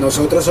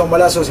 Nosotros somos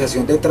la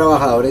Asociación de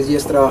Trabajadores y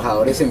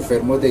Extrabajadores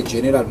Enfermos de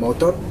General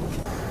Motors.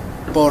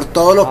 Por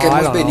todo lo que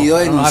hemos venido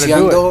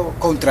denunciando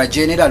contra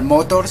General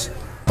Motors,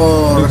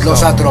 por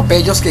los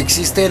atropellos que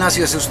existen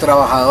hacia sus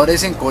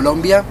trabajadores en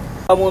Colombia.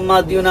 Llevamos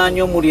más de un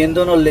año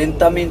muriéndonos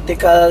lentamente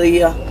cada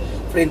día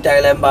frente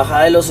a la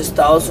Embajada de los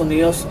Estados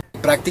Unidos.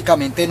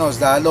 Prácticamente nos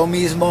da lo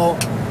mismo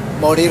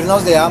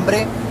morirnos de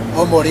hambre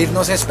o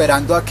morirnos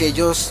esperando a que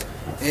ellos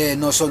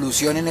nos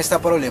solucionen esta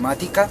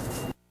problemática.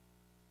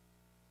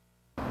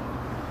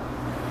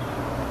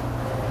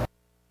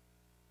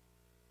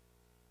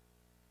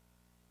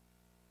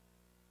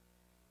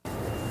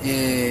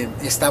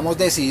 Estamos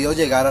decididos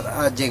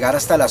a llegar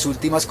hasta las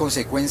últimas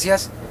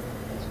consecuencias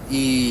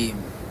y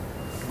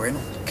bueno,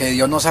 que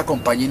Dios nos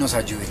acompañe y nos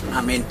ayude.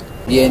 Amén.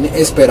 Bien,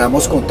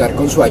 esperamos contar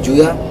con su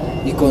ayuda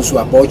y con su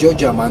apoyo,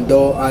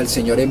 llamando al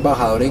señor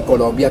embajador en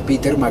Colombia,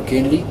 Peter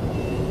McKinley,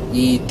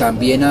 y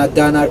también a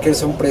Dan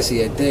Arkerson,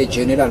 presidente de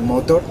General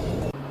Motors.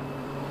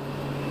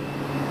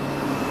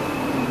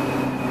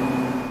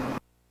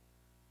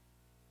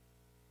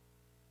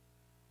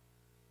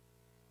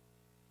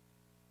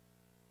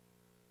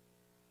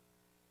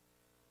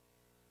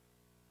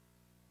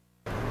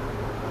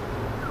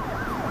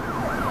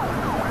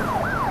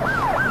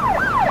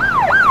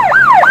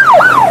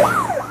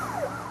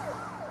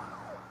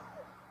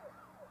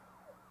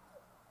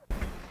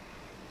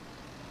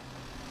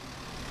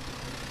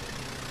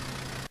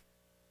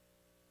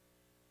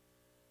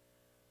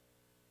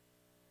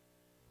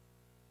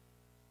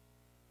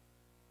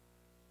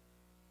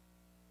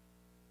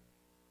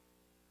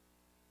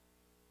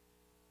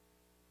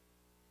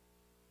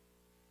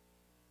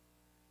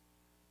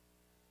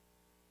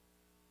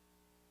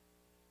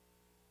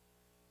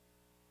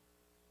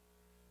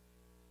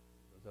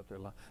 Up there.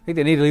 I think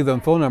they need to leave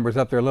them phone numbers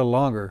up there a little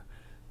longer,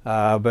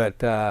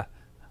 but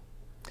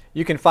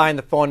you can find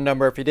the phone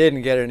number if you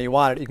didn't get it and you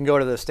want it. You can go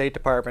to the State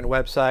Department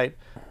website,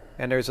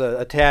 and there's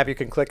a tab you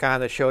can click on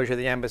that shows you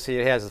the embassy.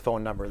 It has the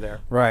phone number there.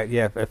 Right.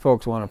 Yeah. If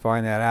folks want to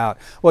find that out,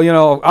 well, you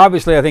know,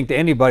 obviously, I think to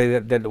anybody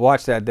that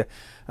watched that,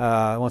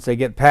 once they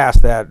get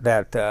past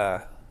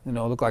that you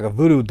know, look like a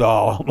voodoo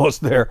doll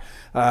almost there.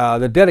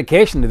 The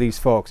dedication to these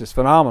folks is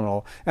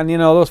phenomenal. And, you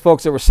know, those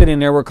folks that were sitting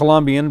there were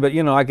Colombian, but,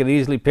 you know, I could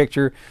easily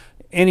picture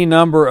any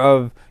number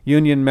of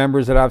union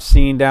members that I've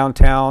seen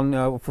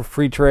downtown for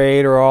free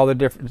trade or all the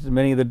different,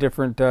 many of the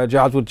different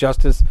jobs with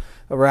justice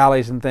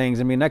rallies and things.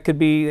 I mean, that could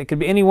be, it could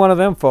be any one of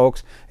them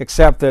folks,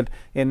 except that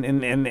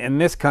in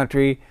this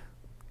country,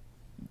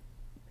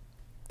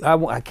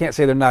 I can't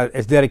say they're not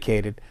as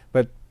dedicated,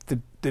 but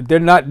they're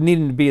not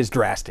needing to be as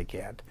drastic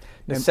yet.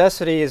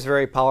 Necessity is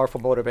very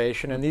powerful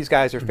motivation, and these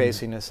guys are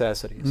facing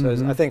necessity. So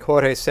as I think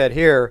Jorge said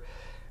here,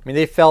 I mean,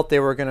 they felt they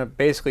were going to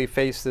basically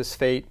face this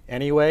fate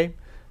anyway.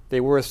 They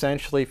were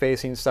essentially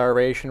facing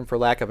starvation for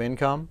lack of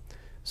income.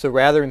 So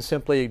rather than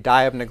simply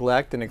die of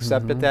neglect and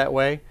accept it that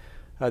way,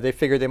 they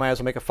figured they might as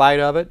well make a fight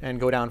of it and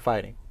go down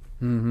fighting.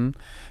 You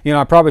know,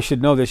 I probably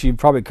should know this. You've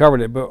probably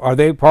covered it, but are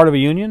they part of a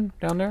union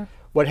down there?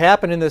 What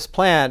happened in this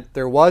plant,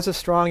 there was a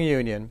strong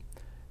union,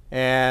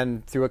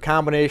 and through a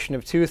combination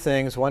of two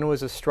things, one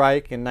was a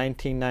strike in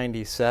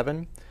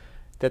 1997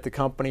 that the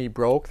company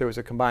broke. There was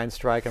a combined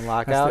strike and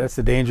lockout. That's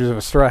the dangers of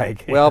a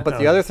strike. Well, but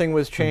the other thing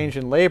was change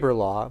in labor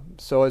law.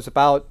 So it was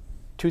about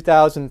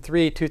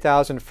 2003,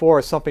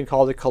 2004, something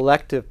called a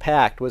collective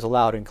pact was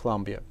allowed in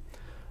Colombia.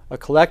 A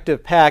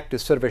collective pact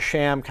is sort of a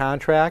sham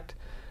contract.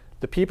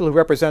 The people who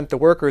represent the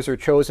workers are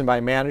chosen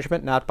by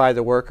management, not by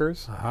the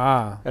workers.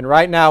 And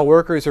right now,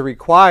 workers are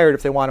required,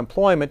 if they want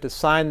employment, to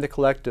sign the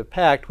collective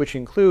pact, which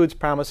includes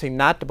promising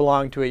not to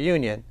belong to a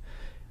union.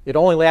 It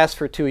only lasts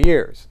for 2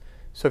 years.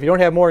 So if you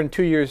don't have more than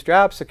 2 years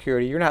job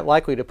security, you're not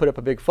likely to put up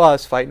a big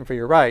fuss fighting for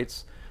your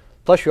rights.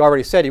 Plus, you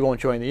already said you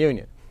won't join the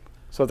union.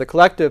 So the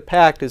collective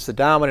pact is the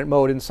dominant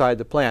mode inside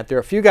the plant. There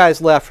are a few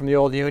guys left from the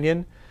old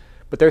union,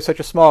 but they're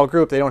such a small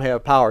group, they don't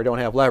have power, don't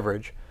have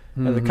leverage.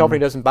 And the company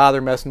doesn't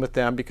bother messing with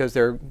them because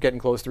they're getting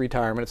close to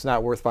retirement. It's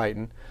not worth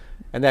fighting.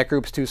 And that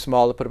group's too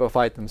small to put up a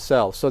fight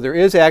themselves. So there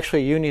is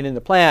actually a union in the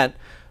plant,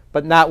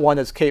 but not one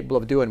that's capable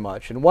of doing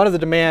much. And one of the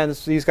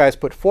demands these guys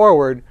put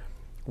forward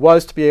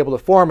was to be able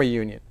to form a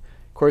union.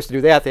 Of course, to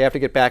do that, they have to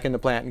get back in the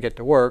plant and get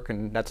to work,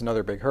 and that's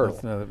another big hurdle.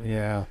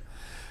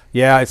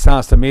 Yeah, it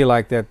sounds to me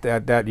like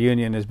that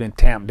union has been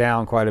tamped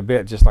down quite a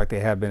bit, just like they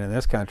have been in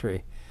this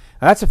country.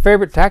 And that's a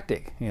favorite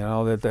tactic, you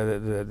know, that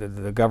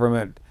the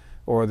government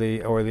or the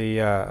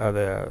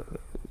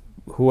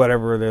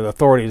whoever the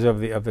authorities of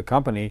the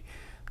company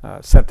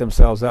set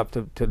themselves up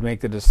to make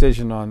the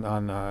decision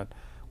on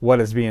what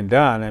is being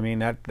done. I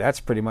mean, that's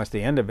pretty much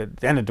the end of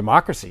it, the end of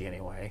democracy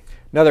anyway.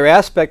 Another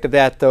aspect of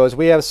that, though, is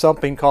we have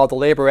something called the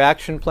Labor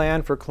Action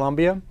Plan for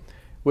Colombia,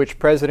 which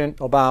President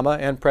Obama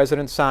and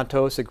President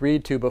Santos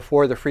agreed to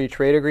before the Free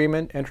Trade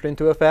Agreement entered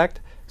into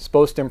effect. It's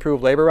supposed to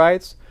improve labor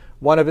rights.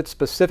 One of its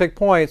specific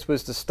points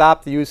was to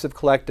stop the use of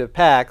collective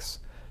pacts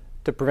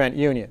to prevent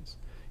unions.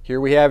 Here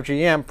we have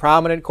GM,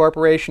 prominent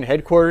corporation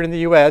headquartered in the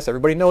U.S.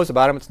 Everybody knows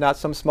about them. It's not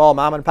some small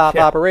mom-and-pop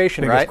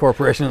operation, biggest right?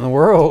 corporation in the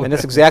world. And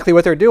that's exactly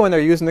what they're doing. They're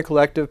using the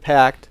collective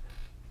pact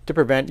to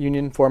prevent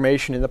union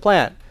formation in the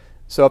plant.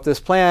 So if this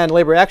plan,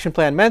 Labor Action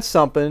Plan, meant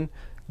something,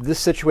 this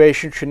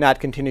situation should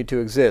not continue to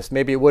exist.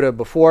 Maybe it would have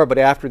before, but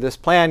after this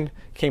plan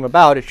came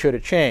about, it should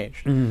have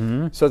changed.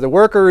 So the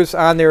workers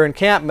on their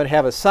encampment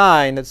have a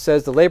sign that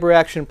says the Labor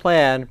Action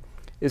Plan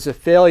is a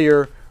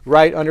failure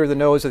right under the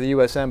nose of the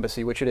U.S.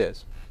 Embassy, which it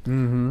is.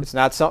 It's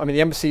not something, I mean,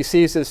 the embassy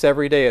sees this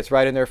every day. It's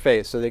right in their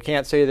face. So they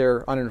can't say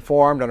they're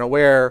uninformed,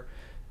 unaware.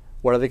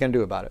 What are they going to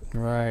do about it?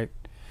 Right.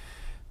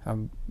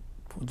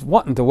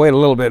 Wanting to wait a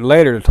little bit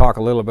later to talk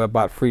a little bit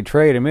about free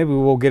trade, and maybe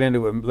we'll get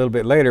into it a little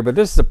bit later, but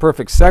this is a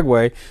perfect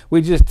segue.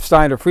 We just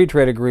signed a free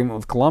trade agreement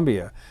with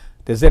Colombia.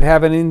 Does it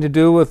have anything to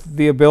do with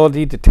the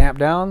ability to tamp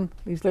down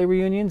these labor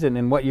unions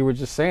and what you were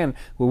just saying?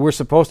 Well, we're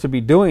supposed to be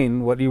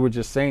doing what you were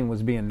just saying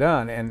was being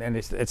done, and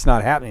it's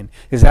not happening.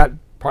 Is that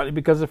partly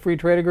because of free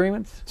trade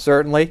agreements?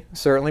 Certainly.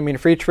 I mean,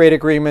 free trade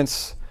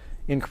agreements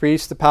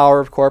increase the power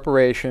of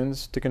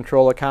corporations to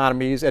control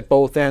economies at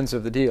both ends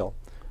of the deal,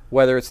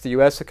 whether it's the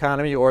U.S.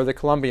 economy or the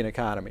Colombian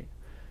economy.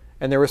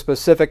 And there were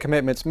specific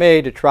commitments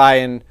made to try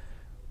and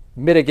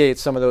mitigate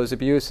some of those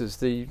abuses,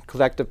 the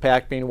collective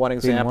pact being one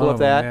example of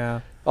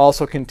that.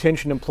 Also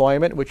contingent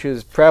employment, which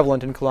is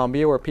prevalent in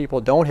Colombia where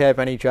people don't have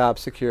any job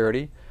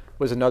security,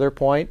 was another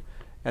point.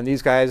 And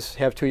these guys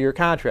have 2-year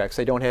contracts.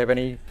 They don't have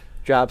any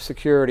job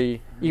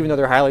security, even though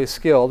they're highly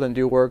skilled and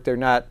do work, they're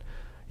not,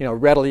 you know,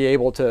 readily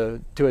able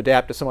to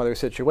adapt to some other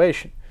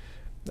situation.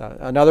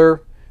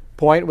 Another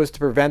point was to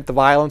prevent the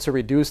violence or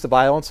reduce the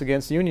violence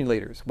against union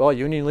leaders. Well,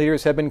 union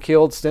leaders have been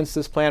killed since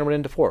this plan went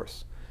into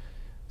force.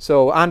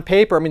 So on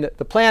paper, I mean,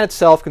 the plan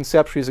itself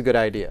conceptually is a good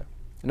idea.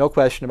 No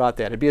question about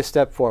that. It'd be a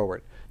step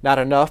forward. Not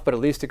enough, but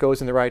at least it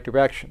goes in the right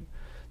direction.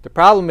 The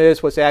problem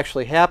is what's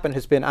actually happened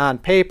has been on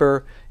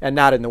paper and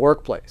not in the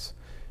workplace.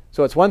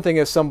 So it's one thing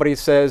if somebody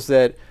says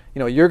that, you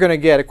know, you're going to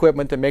get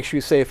equipment that makes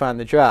you safe on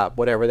the job,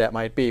 whatever that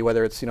might be,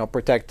 whether it's, you know,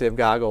 protective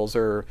goggles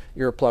or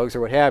earplugs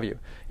or what have you.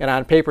 And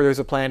on paper there's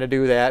a plan to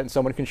do that, and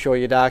someone can show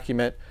you a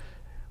document.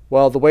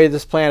 Well, the way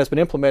this plan has been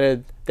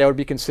implemented, that would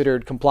be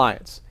considered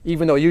compliance,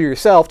 even though you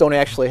yourself don't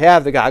actually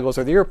have the goggles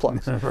or the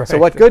earplugs. Right. So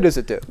what good does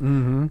it do?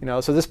 You know,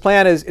 so this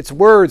plan is, it's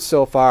words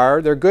so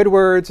far. They're good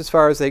words as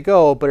far as they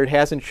go, but it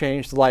hasn't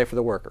changed the life of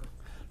the worker.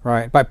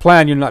 Right. By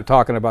plan, you're not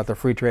talking about the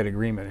free trade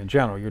agreement in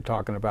general. You're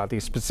talking about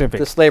these specific...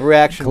 This labor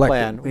action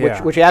plan,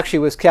 which actually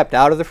was kept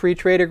out of the free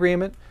trade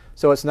agreement,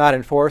 so it's not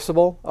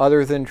enforceable,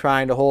 other than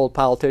trying to hold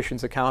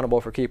politicians accountable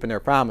for keeping their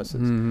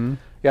promises.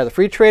 Yeah, the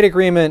free trade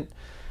agreement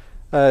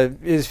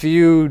is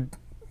viewed...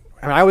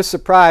 I mean, I was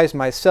surprised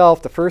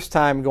myself the first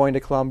time going to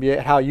Colombia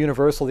at how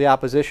universal the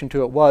opposition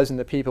to it was in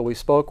the people we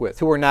spoke with,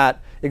 who were not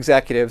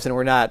executives and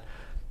were not...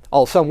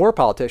 some were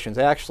politicians,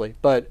 actually,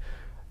 but...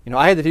 You know,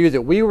 I had the view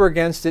that we were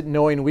against it,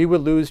 knowing we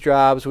would lose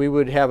jobs, we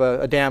would have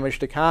a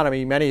damaged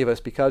economy, many of us,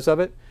 because of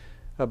it.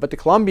 But the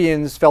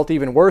Colombians felt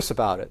even worse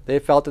about it. They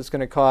felt it's going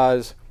to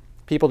cause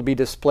people to be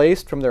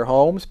displaced from their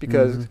homes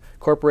because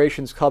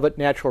corporations covet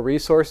natural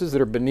resources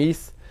that are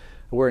beneath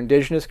where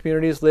indigenous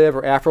communities live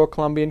or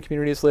Afro-Colombian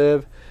communities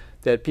live,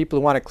 that people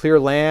who want to clear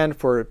land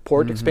for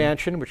port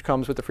expansion, which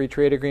comes with the free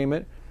trade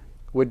agreement,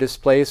 would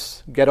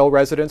displace ghetto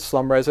residents,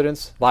 slum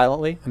residents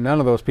violently. And none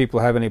of those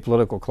people have any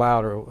political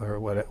clout or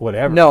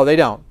whatever. No, they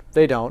don't.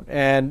 They don't.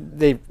 And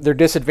they're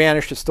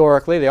disadvantaged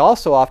historically. They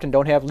also often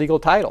don't have legal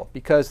title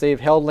because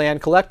they've held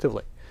land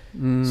collectively.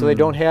 So they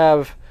don't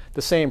have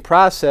the same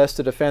process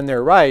to defend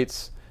their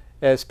rights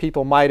as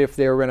people might if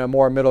they were in a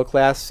more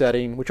middle-class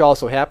setting, which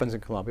also happens in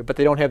Colombia. But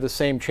they don't have the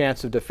same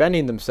chance of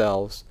defending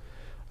themselves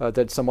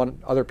that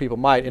other people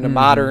might in a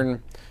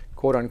modern,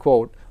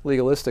 quote-unquote,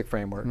 legalistic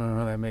framework.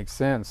 No, that makes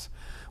sense.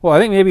 Well, I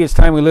think maybe it's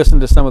time we listen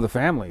to some of the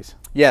families.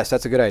 Yes,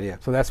 that's a good idea.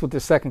 So that's what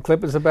this second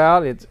clip is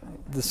about?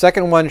 The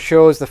second one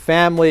shows the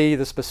family,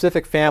 the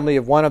specific family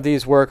of one of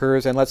these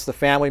workers, and lets the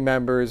family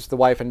members, the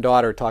wife and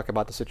daughter, talk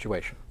about the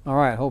situation. All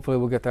right, hopefully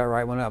we'll get that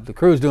right one up. The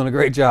crew's doing a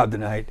great job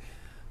tonight.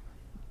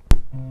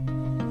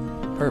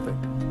 Perfect.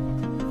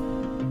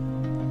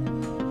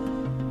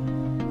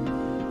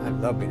 I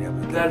love being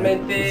able to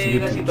Realmente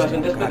la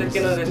situación después de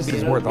que nos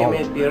despidieron, que me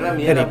despidieron a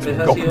mí de la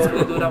empresa ha sido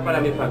muy dura para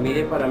mi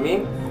familia y para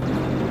mí.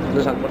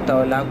 Nos han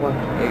cortado el agua,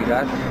 el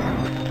gas.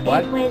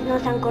 Después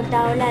nos han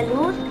cortado la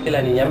luz. Que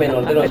la niña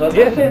menor de nosotros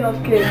se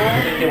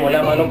quemó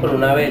la mano con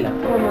una vela.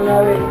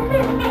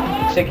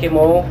 Se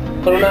quemó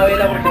con una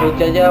vela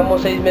porque ya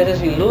llevamos 6 meses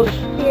sin luz.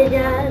 Y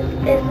ella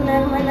es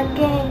una hermana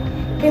que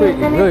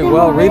really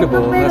well readable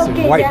unless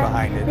there's white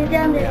behind it. Desde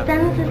donde está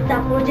nos está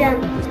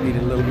apoyando. Just need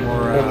a little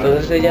more,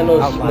 entonces ella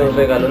nos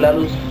regaló la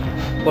luz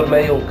por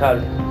medio de un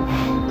cable.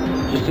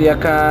 Yo estoy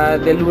acá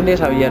de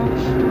lunes a viernes,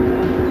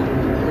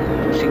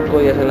 5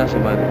 días en la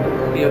semana.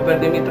 Yo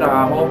perdí mi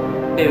trabajo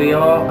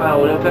debido a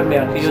una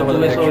enfermedad que yo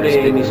tuve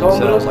sobre mis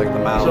hombros y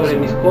sobre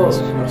mis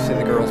codos.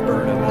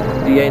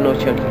 Día y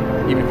noche aquí.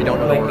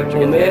 No hay que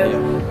comer.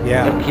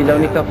 Aquí la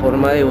única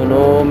forma de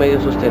uno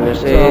medio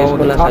sostenerse es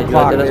con las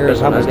ayudas de las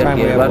personas de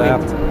aquí del barrio.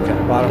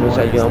 Nos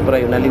ayudan por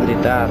ahí una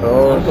librita de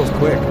arroz,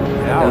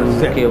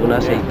 que un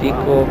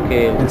aceitico,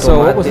 que un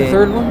tomate.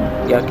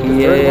 Y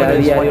aquí a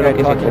diario lo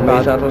que se come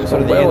es arroz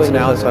con huevo y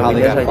nuestras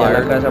familias allá en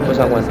la casa pues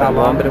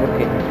aguantando hambre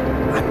porque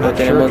no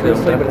tenemos de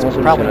otra cómo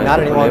solucionar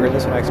este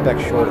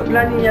problema.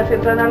 Las niñas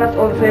entran a las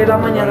 11 de la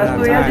mañana a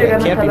estudiar,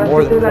 llegan hasta las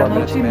 7 de la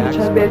noche y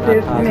muchas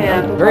veces me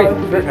han tocado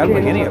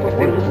que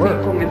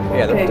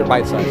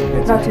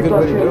la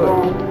situación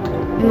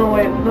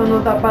no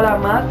nos da para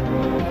más.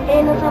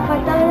 Nos ha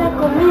faltado la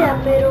comida,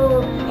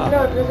 pero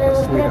nosotros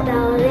hemos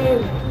tratado de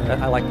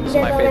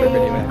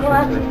sobrevivir como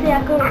así sea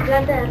con un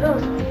plato de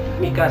arroz.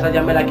 Mi casa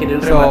ya me la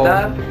quieren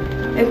rematar.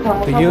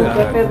 Estamos a punto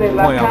de perder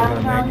la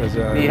casa.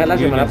 Mi hija la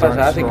semana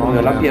pasada se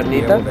comió la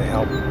piernita,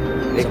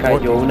 le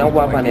cayó una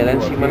guapanera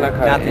encima en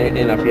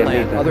la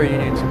piernita. Como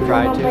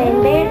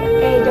pueden ver,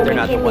 yo me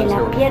quemé la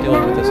pierna.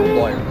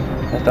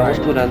 La estamos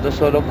curando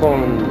solo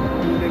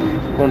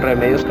con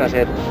remedios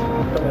caseros.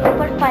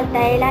 Por falta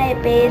de la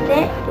EPS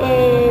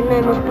no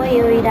hemos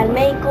podido ir al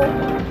médico.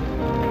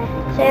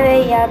 Se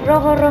veía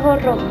rojo, rojo,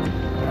 rojo.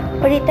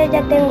 Ahorita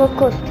ya tengo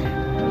costra.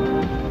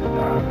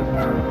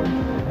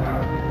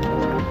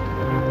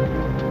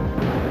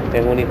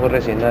 Tengo un hijo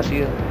recién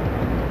nacido,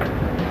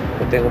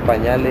 no tengo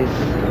pañales.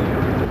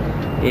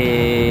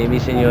 Mi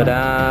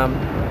señora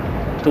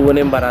tuvo un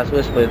embarazo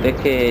después de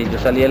que yo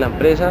salí de la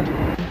empresa.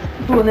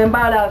 Tuve un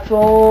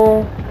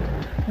embarazo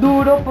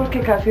duro porque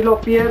casi lo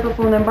pierdo,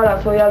 fue un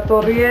embarazo de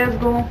alto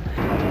riesgo.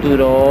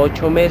 Duró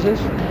 8 meses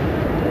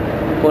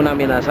con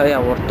amenaza de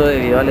aborto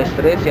debido al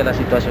estrés y a la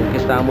situación que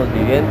estábamos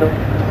viviendo.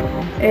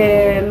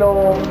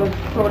 Lo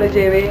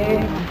sobrellevé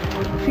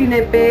sin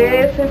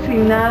EPS,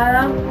 sin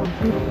nada.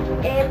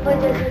 Pues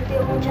yo sentí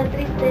mucha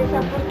tristeza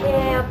porque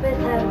a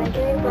pesar de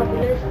que mi papi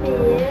lo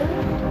despidieron,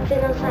 se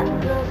nos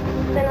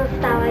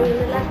estaba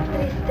yendo la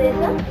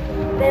tristeza,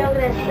 pero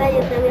gracias a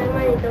Dios a mi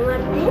hermanito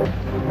Martín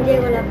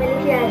llegó la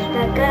felicidad a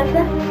esta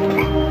casa.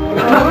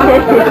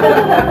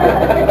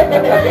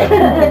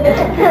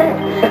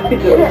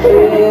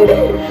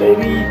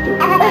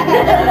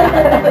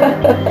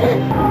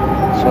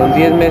 Son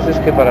 10 meses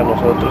que para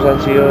nosotros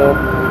han sido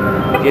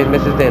 10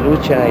 meses de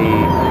lucha y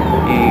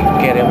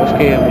queremos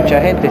que mucha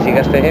gente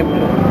siga este ejemplo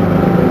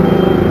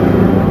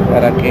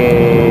para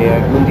que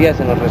algún día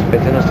se nos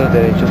respeten nuestros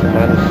derechos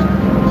humanos,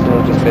 se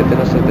nos respeten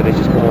nuestros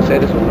derechos como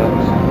seres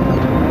humanos.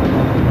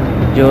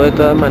 Yo de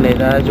todas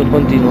maneras, yo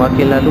continúo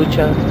aquí en la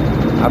lucha,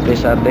 a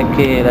pesar de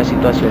que la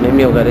situación en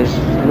mi hogar es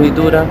muy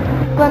dura.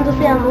 Cuando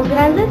seamos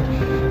grandes,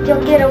 yo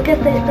quiero que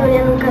esta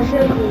historia nunca se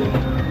olvide.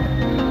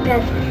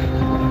 Gracias.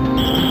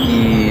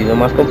 Y lo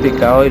más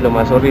complicado y lo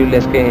más horrible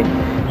es que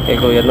el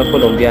gobierno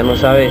colombiano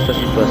sabe de esta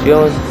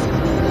situación,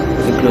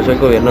 incluso el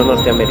gobierno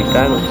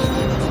norteamericano.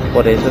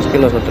 Por eso es que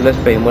nosotros les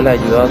pedimos la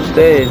ayuda a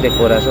ustedes de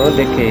corazón,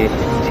 de que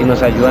si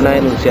nos ayudan a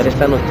denunciar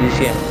esta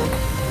noticia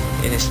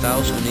en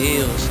Estados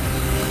Unidos,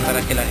 para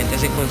que la gente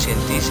se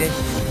concientice,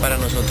 para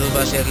nosotros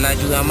va a ser la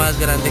ayuda más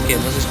grande que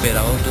hemos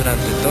esperado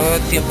durante todo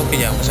el tiempo que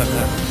llevamos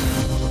acá.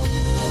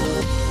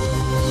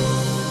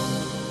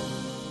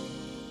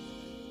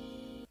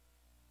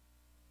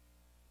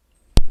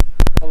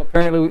 Well,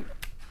 apparently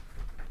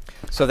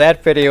So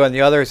that video and the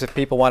others, if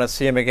people want to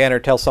see them again or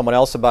tell someone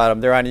else about them,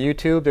 they're on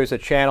YouTube. There's a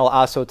channel,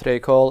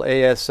 Asotrecol,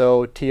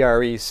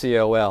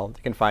 A-S-O-T-R-E-C-O-L.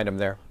 You can find them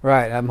there.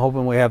 Right. I'm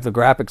hoping we have the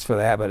graphics for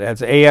that, but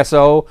it's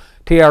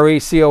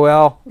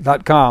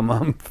ASOTRECOL.com.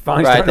 I'm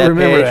finally Right, starting to that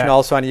remember page, that. and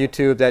also on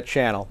YouTube, that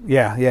channel.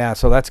 Yeah,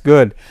 so that's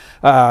good.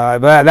 But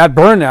that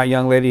burn that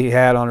young lady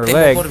had on her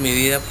leg. Por mi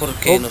vida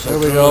porque There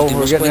nosotros we go. nos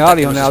We're dimos getting the cuenta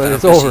audio que now nos that estaban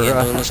it's over.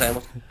 persiguiendo, no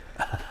sabemos.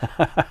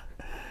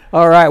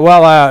 All right.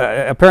 Well,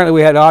 apparently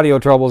we had audio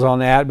troubles on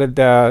that, but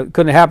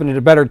couldn't happen at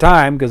a better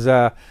time because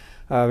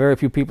very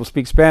few people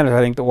speak Spanish,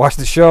 I think, to watch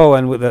the show,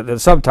 and the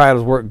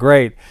subtitles worked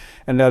great.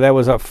 And that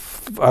was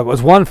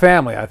was one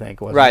family, I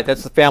think. Wasn't Right. it?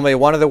 That's the family of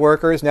one of the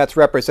workers, and that's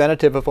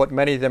representative of what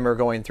many of them are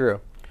going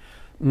through.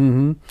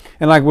 Mm-hmm.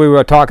 And like we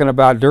were talking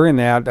about during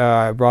that,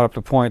 I brought up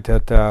the point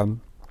that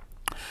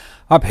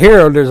up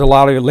here there's a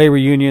lot of labor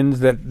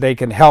unions that they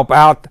can help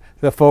out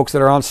the folks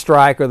that are on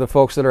strike or the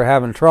folks that are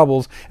having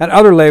troubles, and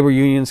other labor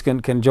unions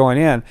can join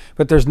in,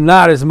 but there's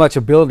not as much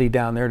ability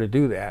down there to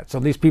do that.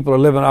 So these people are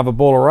living off a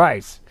bowl of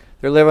rice.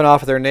 They're living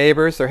off of their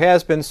neighbors. There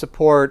has been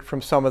support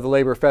from some of the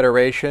labor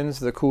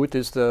federations. The CUT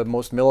is the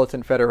most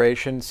militant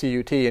federation,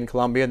 CUT in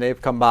Colombia, and they've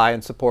come by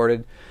and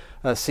supported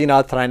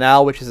Sinal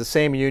Trainal, which is the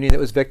same union that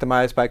was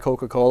victimized by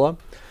Coca-Cola.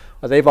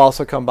 They've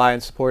also come by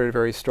and supported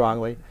very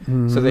strongly.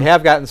 Mm-hmm. So they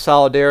have gotten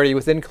solidarity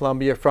within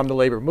Colombia from the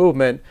labor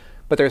movement,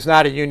 but there's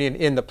not a union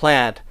in the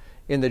plant,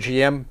 in the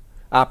GM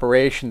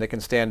operation, that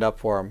can stand up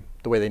for them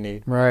the way they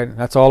need. Right.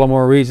 That's all the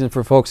more reason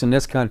for folks in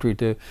this country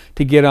to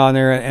get on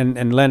there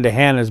and lend a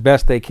hand as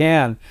best they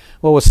can.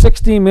 Well, with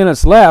 16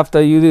 minutes left,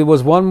 there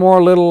was one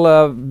more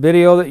little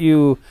video that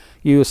you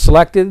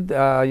selected.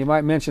 You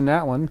might mention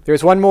that one.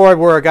 There's one more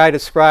where a guy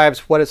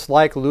describes what it's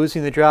like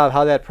losing the job,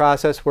 how that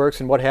process works,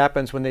 and what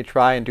happens when they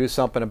try and do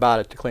something about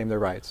it to claim their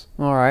rights.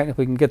 All right. If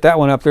we can get that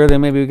one up there, then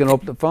maybe we can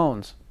open the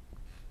phones.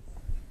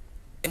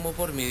 Temo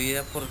por mi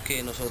vida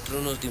porque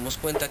nosotros nos dimos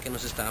cuenta que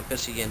nos estaban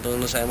persiguiendo,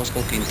 no sabemos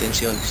con qué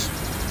intenciones.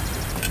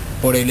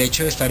 Por el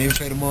hecho de estar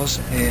enfermos,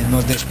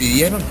 nos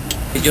despidieron.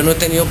 Yo no he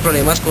tenido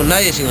problemas con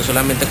nadie, sino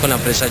solamente con la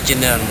empresa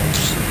General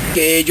Motors.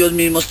 Que ellos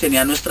mismos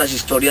tenían nuestras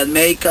historias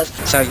médicas.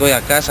 Salgo de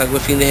acá, salgo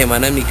el fin de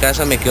semana en mi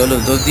casa, me quedo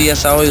los 2 días,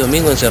 sábado y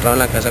domingo, encerrado en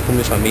la casa con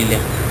mi familia.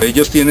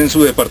 Ellos tienen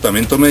su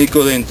departamento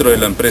médico dentro de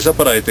la empresa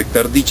para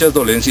detectar dichas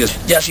dolencias.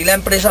 Y así la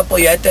empresa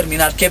podía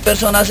determinar qué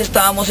personas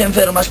estábamos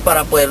enfermas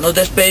para podernos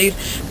despedir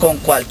con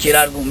cualquier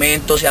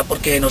argumento, sea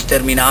porque nos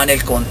terminaban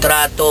el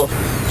contrato.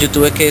 Yo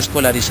tuve que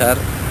escolarizar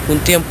un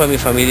tiempo a mi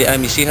familia, a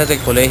mis hijas del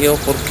colegio,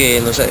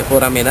 porque no sé,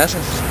 por amenazas,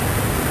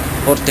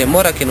 por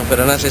temor a que nos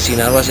fueran a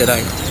asesinar o a hacer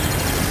algo.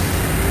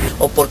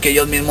 O porque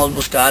ellos mismos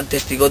buscaban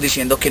testigos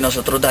diciendo que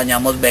nosotros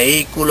dañamos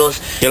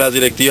vehículos. Que las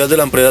directivas de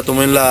la empresa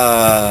tomen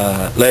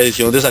la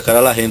decisión de sacar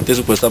a la gente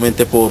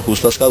supuestamente por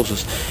justas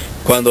causas,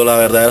 cuando la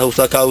verdadera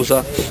justa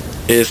causa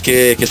es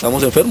que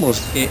estamos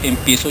enfermos.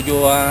 Empiezo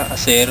yo a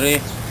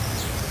ser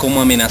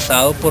como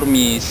amenazado por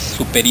mis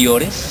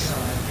superiores.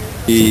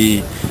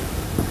 Y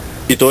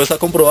todo está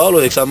comprobado,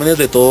 los exámenes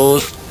de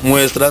todos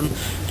muestran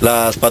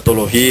las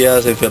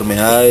patologías,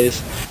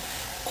 enfermedades.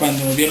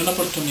 Cuando vieron la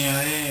oportunidad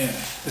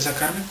de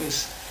sacarme,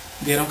 pues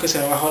vieron que se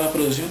había bajado la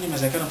producción y me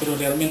sacaron, pero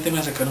realmente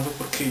me sacaron fue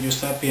porque yo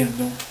estaba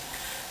pidiendo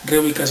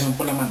reubicación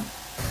por la mano.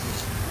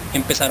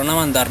 Empezaron a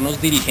mandarnos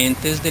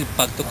dirigentes del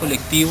pacto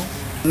colectivo.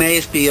 Me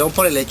despidieron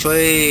por el hecho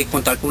de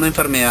contar con una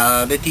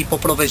enfermedad de tipo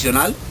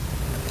profesional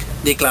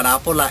declarada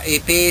por la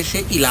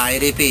EPS y la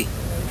ARP.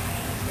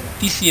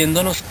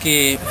 Diciéndonos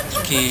que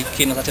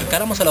nos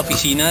acercáramos a la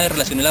oficina de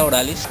relaciones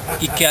laborales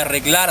y que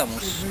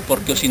arregláramos,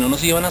 porque si no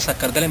nos iban a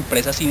sacar de la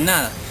empresa sin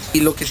nada. Y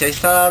lo que se ha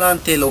estado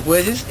ante los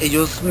jueces,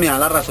 ellos me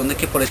dan la razón de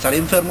que por estar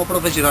enfermo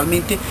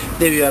profesionalmente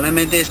debían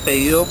haberme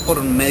despedido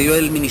por medio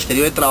del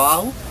Ministerio de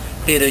Trabajo,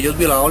 pero ellos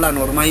violaron la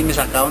norma y me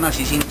sacaron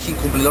así sin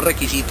cumplir los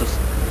requisitos.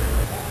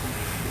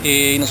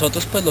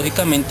 Nosotros pues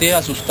lógicamente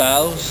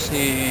asustados,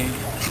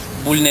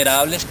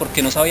 vulnerables,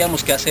 porque no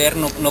sabíamos qué hacer,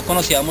 no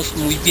conocíamos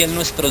muy bien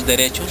nuestros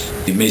derechos.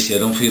 Y me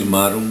hicieron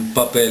firmar un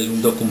papel,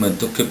 un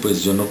documento que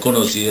pues yo no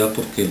conocía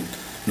porque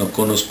no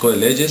conozco de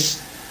leyes.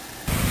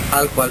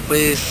 Al cual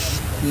pues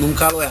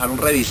nunca lo dejaron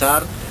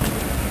revisar.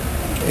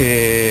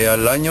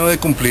 Al año de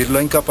cumplir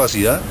la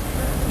incapacidad,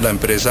 la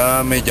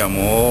empresa me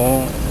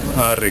llamó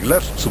a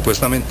arreglar,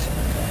 supuestamente.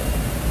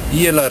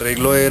 y el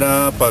arreglo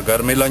era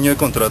pagarme el año de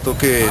contrato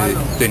que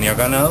tenía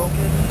ganado,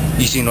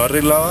 y si no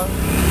arreglaba,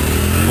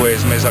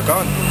 pues me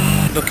sacaban.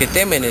 Lo que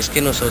temen es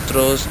que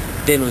nosotros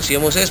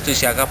denunciemos esto y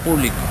se haga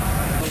público.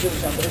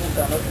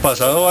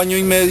 Pasado año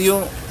y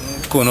medio,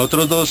 con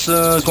otros dos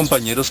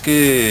compañeros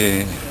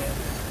que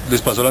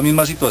les pasó la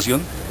misma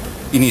situación,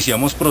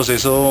 iniciamos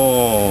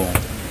proceso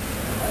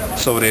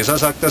sobre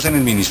esas actas en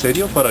el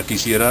ministerio para que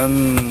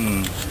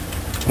hicieran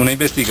una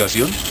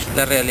investigación.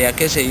 La realidad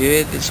que se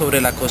vive sobre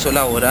el acoso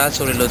laboral,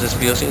 sobre los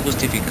despidos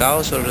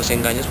injustificados, sobre los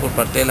engaños por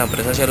parte de la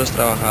empresa hacia los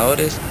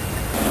trabajadores.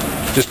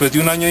 Después de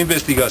un año de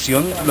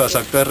investigación, las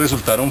actas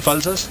resultaron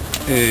falsas.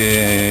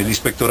 El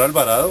inspector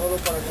Alvarado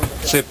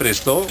se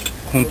prestó,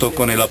 junto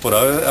con el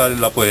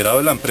apoderado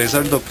de la empresa,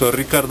 el doctor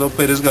Ricardo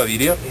Pérez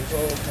Gaviria,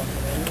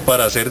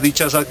 para hacer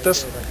dichas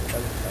actas.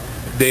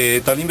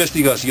 De tal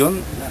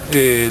investigación,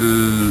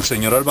 el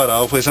señor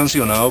Alvarado fue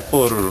sancionado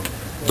por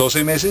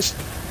 12 meses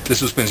de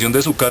suspensión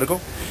de su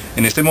cargo.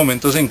 En este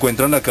momento se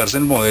encuentra en la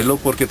cárcel Modelo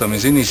porque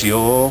también se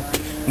inició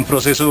un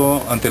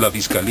proceso ante la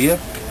Fiscalía.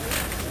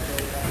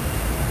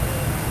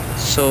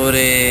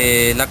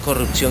 Sobre la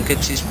corrupción que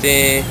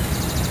existe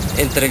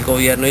entre el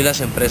gobierno y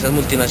las empresas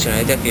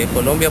multinacionales de aquí de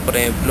Colombia, por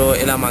ejemplo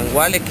el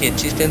amanguale que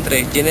existe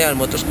entre General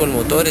Motors con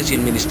Motores y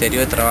el Ministerio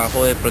de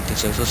Trabajo de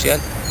Protección Social.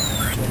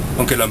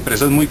 Aunque la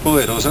empresa es muy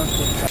poderosa.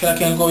 Creo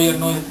que el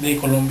gobierno de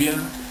Colombia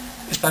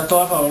está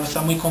todo a favor,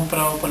 está muy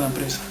comprado por la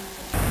empresa.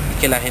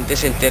 Que la gente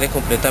se entere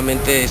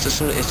completamente de esto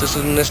es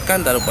un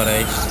escándalo para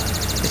ellos,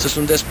 esto es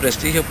un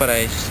desprestigio para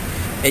ellos,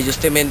 ellos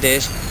temen de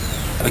eso.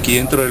 Aquí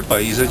dentro del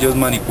país ellos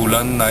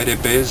manipulan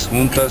ARPs,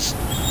 juntas,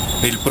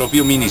 el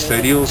propio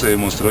ministerio se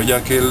demostró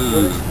ya que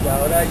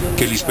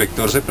el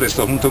inspector se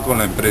prestó junto con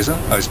la empresa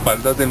a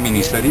espaldas del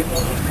ministerio.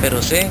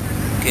 Pero sé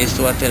que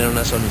esto va a tener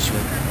una solución,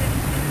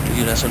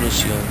 y una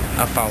solución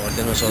a favor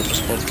de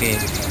nosotros porque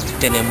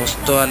tenemos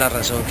toda la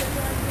razón,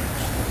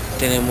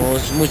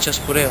 tenemos muchas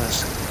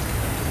pruebas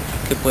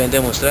que pueden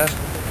demostrar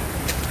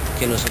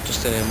que nosotros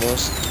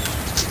tenemos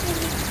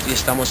y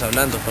estamos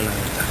hablando con la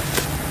verdad.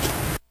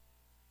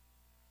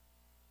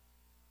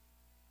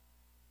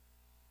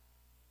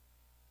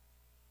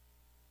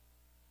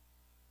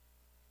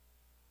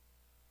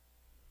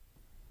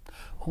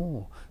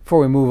 Oh, before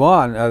we move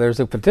on, there's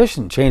a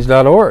petition,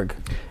 change.org.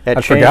 At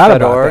I forgot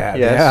about that.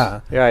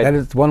 Yes. Yeah, right. That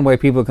is one way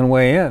people can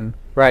weigh in.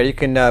 Right, you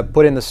can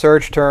put in the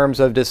search terms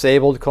of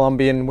disabled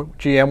Colombian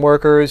GM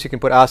workers, you can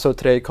put Aso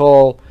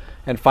Coal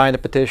and find the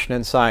petition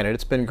and sign it.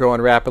 It's been growing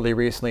rapidly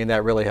recently and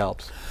that really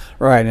helps.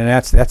 Right, and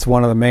that's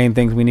one of the main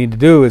things we need to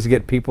do is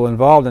get people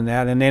involved in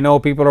that, and they know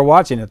people are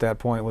watching at that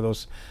point with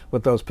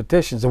those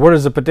petitions. So where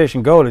does the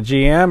petition go, to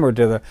GM or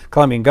to the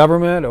Colombian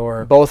government,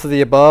 or both of the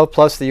above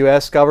plus the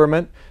U.S.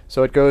 government?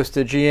 So it goes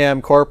to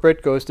GM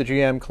Corporate, goes to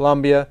GM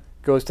Colombia,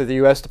 goes to the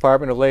U.S.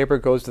 Department of Labor,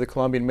 goes to the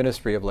Colombian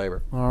Ministry of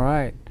Labor. All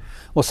right.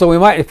 Well, so we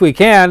might, if we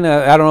can,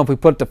 I don't know if we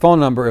put the phone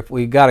number, if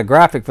we got a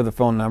graphic for the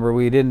phone number.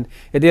 It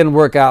didn't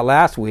work out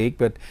last week,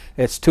 but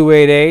it's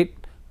 288-4448,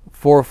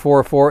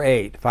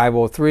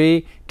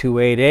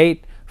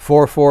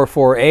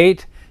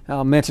 503-288-4448.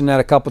 I'll mention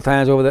that a couple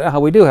times over there. Oh,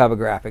 we do have a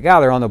graphic.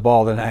 They're on the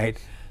ball tonight.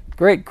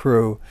 Great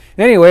crew.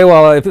 Anyway,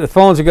 well, if the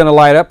phones are going to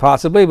light up,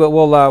 possibly, but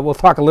we'll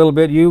talk a little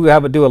bit. You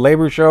do a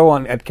labor show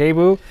at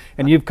KBOO,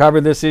 and you've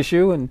covered this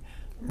issue. And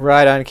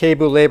right, on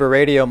KBOO Labor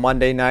Radio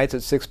Monday nights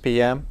at 6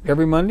 p.m.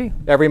 Every Monday?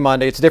 Every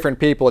Monday. It's different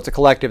people. It's a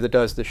collective that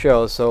does the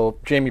show. So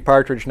Jamie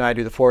Partridge and I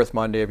do the fourth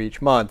Monday of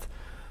each month.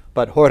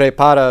 But Jorge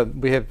Parra,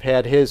 we have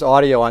had his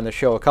audio on the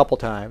show a couple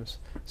times.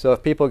 So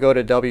if people go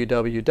to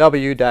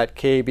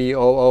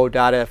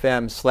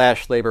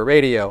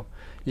www.kboo.fm/labor-radio,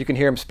 you can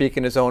hear him speak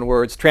in his own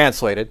words,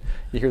 translated.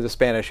 You hear the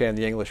Spanish and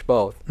the English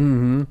both.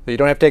 Mm-hmm. So you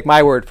don't have to take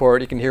my word for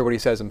it. You can hear what he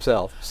says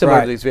himself. Similar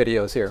to these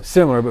videos here.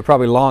 Similar, but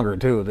probably longer,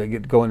 too. They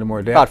go into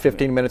more depth. About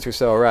 15 minutes or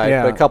so, right.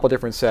 Yeah. But a couple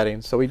different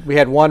settings. So we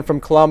had one from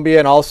Colombia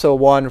and also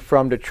one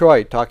from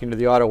Detroit talking to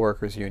the Auto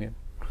Workers Union.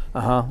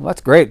 Well,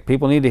 that's great.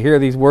 People need to hear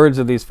these words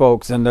of these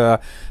folks. And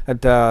bringing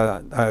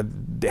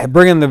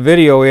the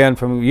video in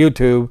from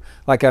YouTube,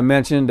 like I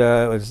mentioned,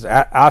 it was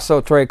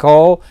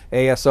Asotrecol,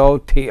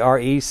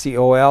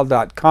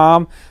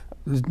 ASOTRECOL.com.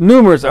 There's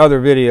numerous other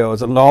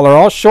videos, and they're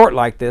all short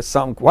like this,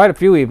 quite a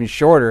few even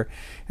shorter.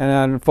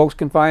 And folks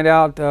can find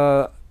out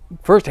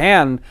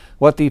firsthand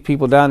what these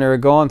people down there are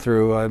going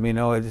through. I mean,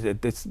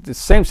 it's the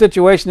same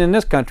situation in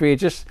this country.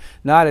 It's just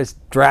not as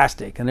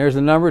drastic. And there's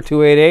the number,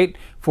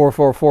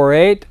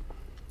 288-4448.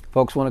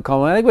 Folks want to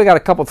call in. I think we got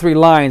a couple, 3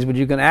 lines, but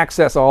you can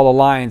access all the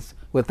lines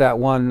with that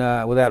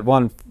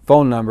one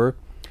phone number.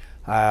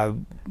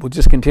 We'll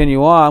just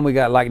continue on. We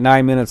got like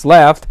 9 minutes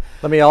left.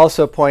 Let me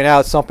also point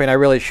out something I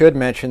really should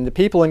mention. The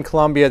people in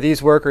Colombia,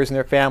 these workers and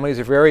their families,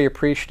 are very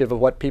appreciative of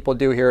what people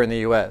do here in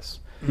the U.S.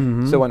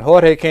 Mm-hmm. So when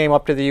Jorge came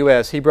up to the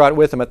U.S., he brought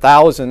with him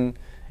 1,000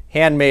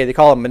 handmade, they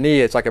call them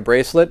manilla, it's like a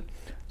bracelet.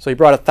 So he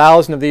brought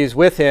 1,000 of these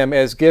with him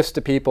as gifts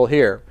to people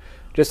here.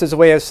 Just as a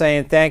way of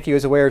saying thank you,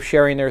 as a way of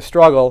sharing their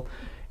struggle.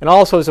 And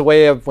also as a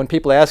way of, when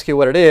people ask you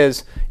what it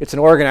is, it's an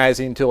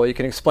organizing tool. You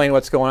can explain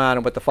what's going on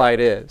and what the fight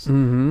is.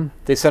 Mm-hmm.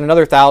 They sent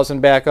another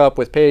 1,000 back up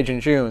with Paige in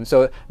June.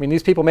 So, I mean,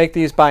 these people make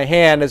these by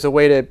hand as a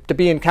way to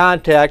be in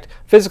contact,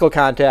 physical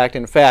contact,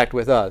 in fact,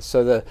 with us.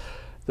 So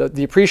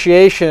the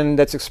appreciation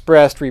that's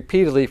expressed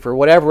repeatedly for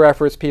whatever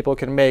efforts people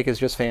can make is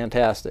just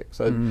fantastic.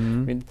 So, I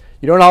mean,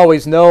 you don't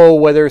always know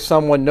whether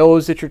someone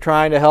knows that you're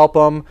trying to help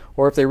them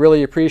or if they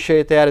really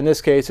appreciate that. In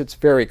this case, it's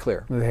very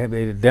clear.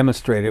 They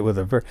demonstrate it with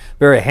a very,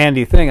 very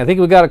handy thing. I think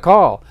we got a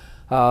call.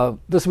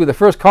 This will be the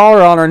first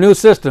caller on our new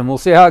system. We'll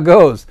see how it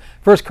goes.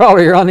 First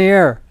caller, you're on the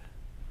air.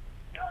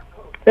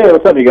 Hey,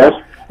 what's up, you guys?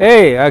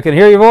 Hey, I can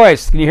hear your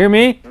voice. Can you hear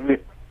me?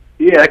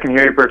 Yeah, I can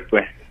hear you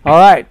perfectly. All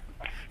right.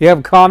 You have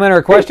a comment or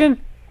a question?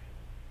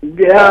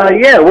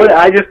 Yeah. What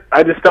I just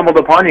stumbled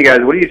upon you guys.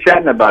 What are you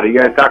chatting about? Are you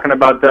guys talking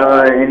about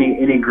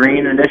any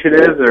green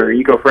initiatives or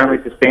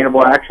eco-friendly,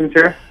 sustainable actions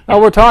here?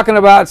 We're talking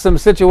about some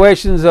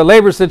situations,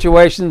 labor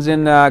situations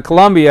in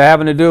Colombia,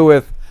 having to do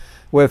with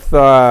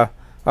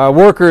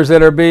workers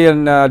that are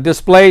being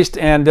displaced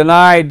and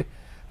denied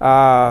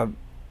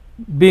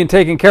being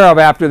taken care of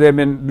after they've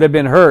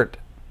been hurt.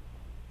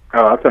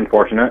 Oh, that's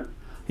unfortunate.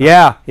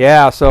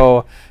 Yeah.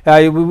 So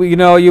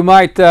you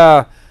might.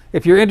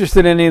 If you're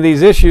interested in any of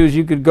these issues,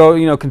 you could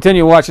go,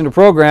 continue watching the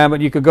program,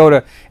 but you could go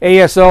to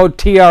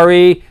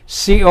ASOTRECOL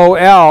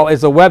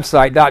is the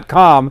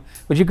website.com,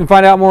 but you can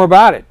find out more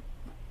about it.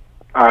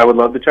 I would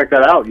love to check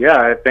that out.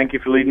 Yeah, thank you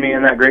for leading me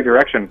in that great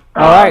direction.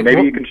 All right.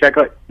 Maybe you can check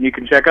us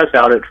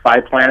out at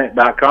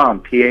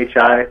phiplanet.com,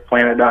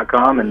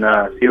 phiplanet.com,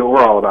 and see what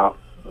we're all about.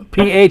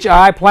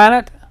 PHI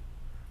Planet?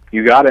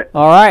 You got it.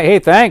 All right. Hey,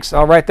 thanks.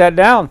 I'll write that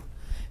down.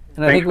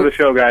 And thanks for the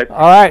show, guys.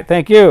 All right.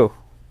 Thank you.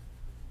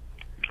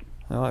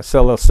 Well, I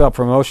sell a little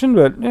self-promotion,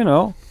 but,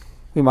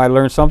 we might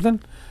learn something.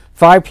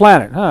 Phi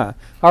Planet, huh?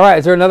 All right,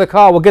 is there another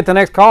call? We'll get the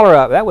next caller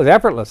up. That was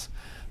effortless.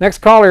 Next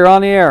caller, you're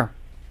on the air.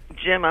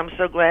 Jim, I'm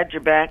so glad you're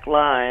back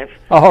live.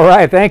 All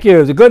right, thank you.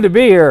 It's good to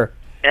be here.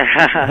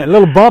 A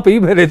little bumpy,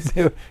 but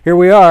here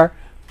we are.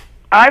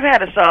 I've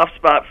had a soft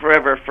spot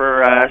forever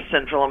for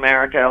Central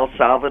America, El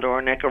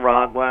Salvador,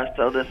 Nicaragua,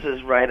 so this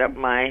is right up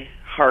my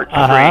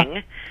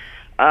heartstring.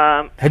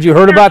 Had you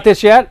heard about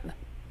this yet?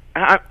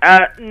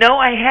 No,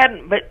 I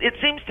hadn't, but it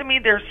seems to me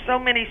there's so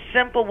many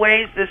simple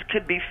ways this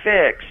could be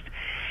fixed.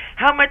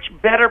 How much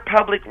better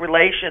public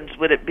relations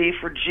would it be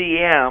for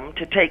GM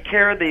to take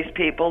care of these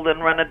people than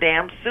run a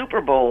damn Super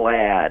Bowl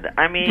ad?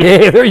 I mean,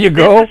 yeah, there you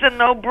go. This is a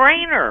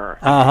no-brainer.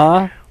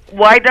 Uh-huh.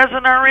 Why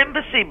doesn't our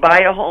embassy buy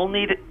a whole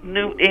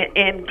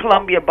in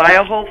Colombia, buy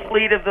a whole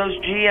fleet of those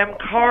GM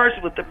cars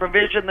with the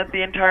provision that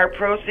the entire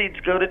proceeds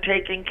go to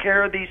taking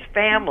care of these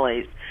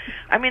families?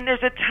 I mean,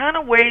 there's a ton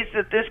of ways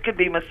that this could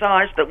be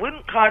massaged that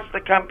wouldn't cost the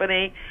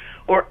company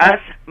or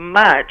us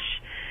much,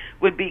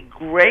 would be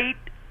great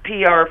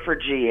PR for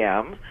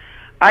GM.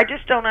 I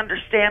just don't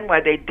understand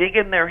why they dig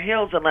in their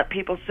heels and let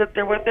people sit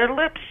there with their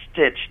lips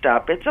stitched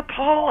up. It's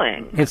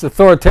appalling. It's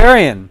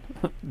authoritarian.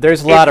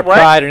 There's a lot of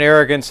pride and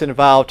arrogance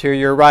involved here.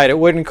 You're right. It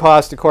wouldn't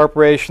cost a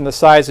corporation the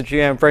size of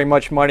GM very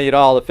much money at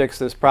all to fix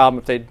this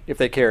problem if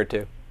they cared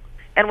to.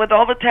 And with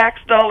all the tax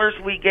dollars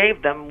we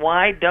gave them,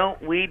 why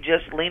don't we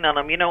just lean on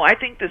them? I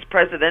think this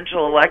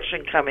presidential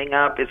election coming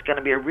up is going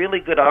to be a really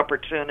good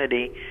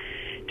opportunity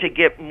to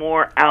get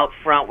more out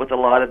front with a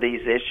lot of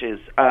these issues.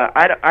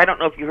 I don't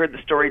know if you heard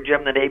the story,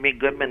 Jim, that Amy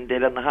Goodman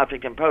did on the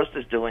Huffington Post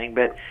is doing,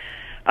 but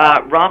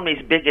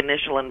Romney's big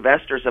initial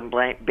investors in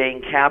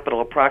Bain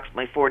Capital,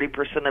 approximately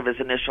 40% of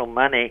his initial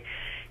money,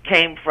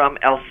 came from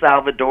El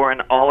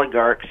Salvadoran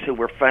oligarchs who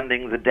were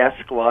funding the death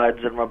squads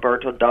and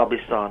Roberto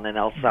D'Aubuisson in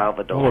El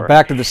Salvador. Well, we're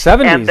back to the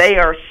 70s. And they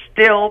are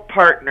still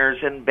partners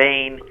in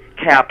Bain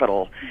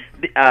Capital.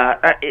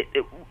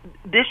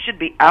 This should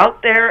be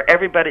out there.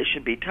 Everybody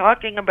should be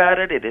talking about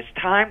it. It is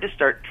time to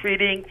start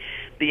treating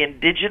the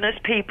indigenous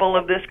people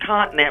of this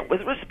continent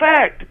with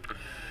respect.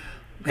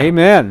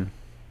 Amen.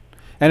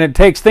 And it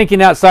takes thinking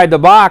outside the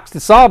box to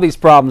solve these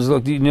problems.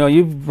 Look,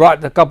 you've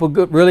brought a couple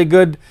really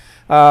good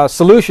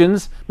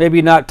solutions,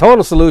 maybe not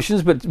total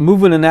solutions, but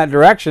moving in that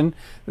direction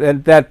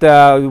that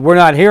we're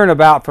not hearing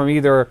about from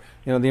either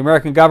the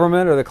American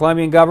government or the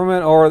Colombian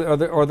government or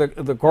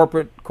the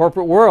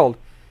corporate world,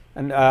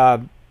 and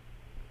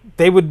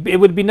it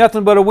would be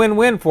nothing but a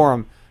win-win for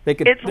them.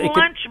 It's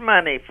lunch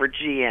money for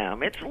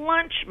GM. It's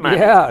lunch money.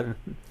 Yeah.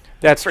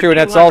 That's true, and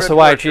that's also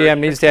why GM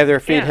needs to have their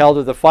feet held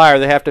to the fire.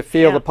 They have to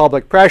feel the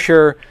public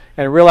pressure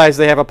and realize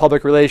they have a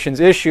public relations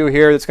issue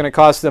here that's going to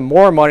cost them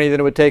more money than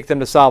it would take them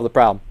to solve the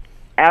problem.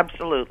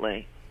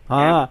 Absolutely.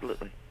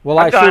 Absolutely. Well,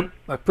 I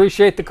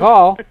appreciate the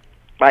call.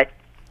 Bye.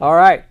 All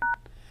right.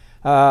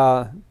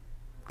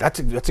 That's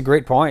a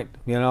great point.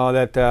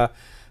 That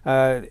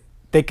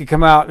they could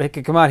come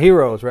out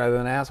heroes rather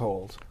than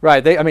assholes.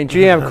 Right.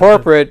 GM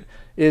corporate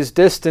is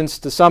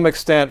distanced to some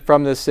extent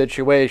from this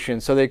situation,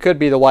 so they could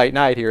be the white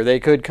knight here. They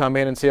could come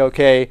in and say,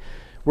 okay,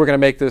 we're going to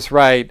make this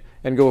right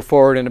and go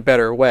forward in a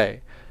better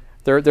way.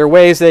 There are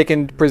ways they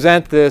can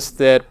present this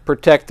that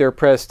protect their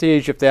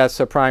prestige if that's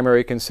a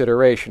primary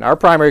consideration. Our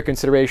primary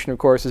consideration, of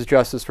course, is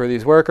justice for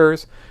these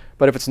workers,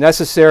 But if it's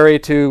necessary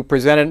to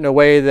present it in a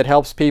way that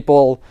helps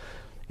people,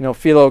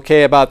 feel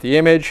okay about the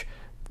image,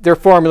 there are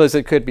formulas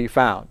that could be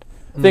found.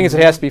 The thing is,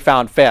 it has to be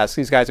found fast.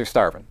 These guys are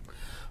starving.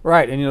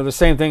 Right, and the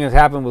same thing has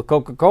happened with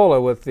Coca-Cola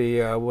with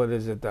the what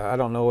is it? I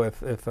don't know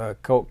if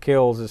Coke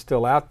Kills is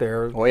still out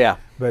there. Oh yeah.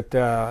 But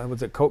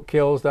was it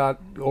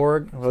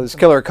CokeKills.org? Well, it's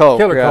Killer Coke.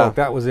 Killer Coke,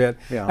 that was it.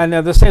 Yeah. And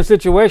the same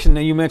situation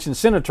that you mentioned,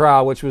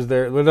 Sinitrial, which was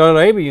the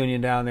labor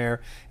union down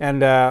there,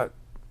 and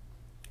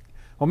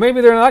well,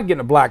 maybe they're not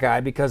getting a black eye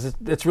because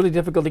it's really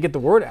difficult to get the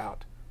word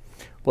out.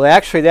 Well,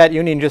 actually, that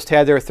union just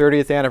had their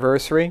 30th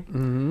anniversary,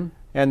 and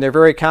they're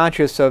very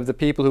conscious of the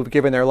people who've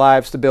given their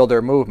lives to build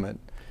their movement.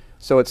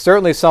 So it's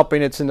certainly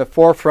something that's in the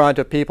forefront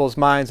of people's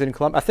minds in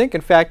Colombia. I think,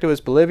 in fact, it was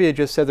Bolivia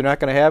just said they're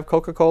not going to have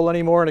Coca-Cola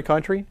anymore in the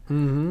country.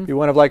 Be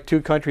one of like 2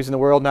 countries in the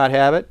world not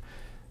have it.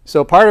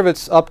 So part of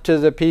it's up to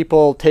the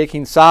people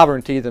taking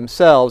sovereignty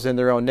themselves in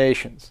their own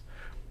nations.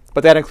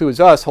 But that includes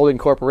us holding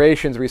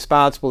corporations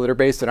responsible that are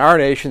based in our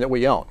nation that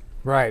we own.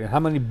 Right. And how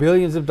many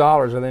billions of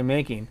dollars are they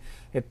making?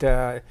 It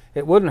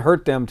wouldn't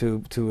hurt them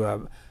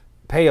to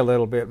pay a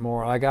little bit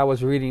more. Like I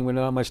was reading, when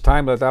not much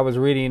time left, I was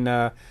reading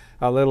a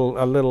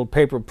little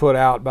paper put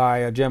out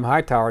by Jim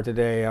Hightower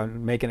today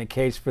on making a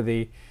case for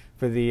the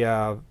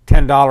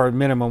 $10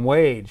 minimum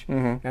wage,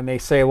 and they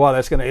say, well,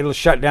 it'll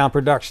shut down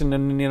production,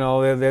 and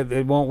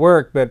it won't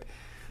work. But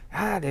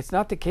it's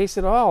not the case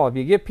at all. If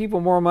you give people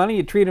more money,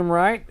 you treat them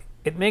right,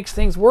 it makes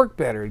things work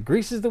better. It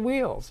greases the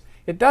wheels.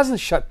 It doesn't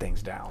shut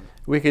things down.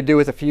 We could do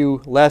with a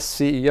few less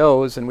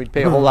CEOs, and we'd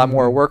pay a whole lot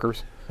more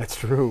workers. That's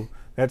true.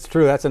 That's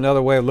true. That's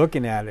another way of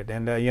looking at it.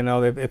 And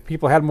if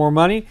people had more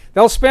money,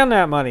 they'll spend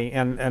that money.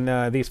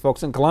 And these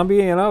folks in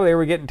Colombia, they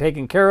were getting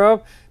taken care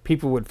of.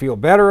 People would feel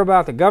better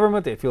about the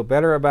government. They'd feel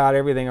better about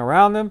everything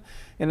around them.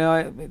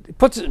 It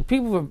puts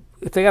people,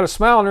 if they got a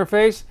smile on their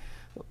face,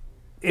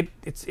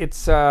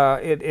 it's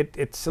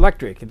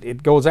electric.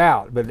 It goes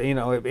out. But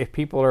if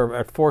people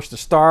are forced to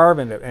starve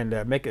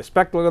and make a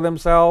spectacle of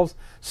themselves,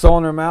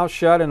 sewing their mouths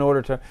shut in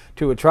order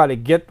to try to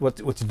get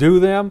what's due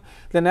them,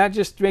 then that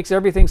just makes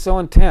everything so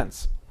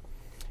intense.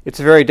 It's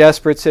a very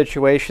desperate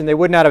situation. They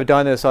would not have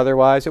done this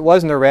otherwise. It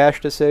wasn't a rash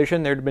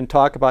decision. There had been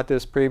talk about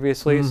this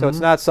previously, so it's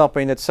not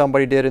something that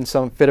somebody did in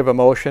some fit of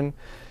emotion.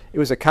 It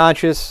was a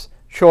conscious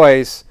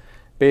choice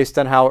based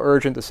on how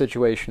urgent the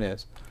situation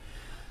is.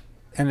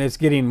 And it's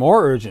getting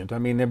more urgent. I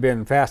mean, they've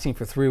been fasting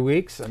for 3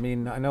 weeks. I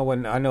mean, I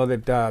know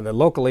that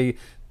locally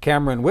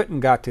Cameron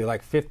Witten got to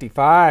like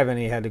 55 and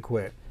he had to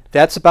quit.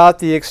 That's about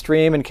the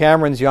extreme, and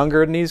Cameron's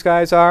younger than these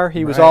guys are.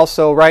 He was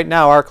also, right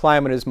now our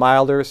climate is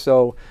milder,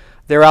 so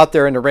they're out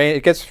there in the rain.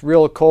 It gets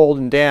real cold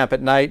and damp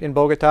at night in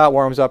Bogota. It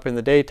warms up in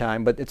the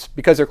daytime, but it's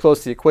because they're close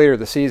to the equator,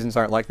 the seasons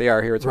aren't like they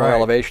are here. It's more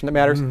elevation that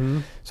matters.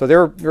 So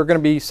they're going to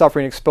be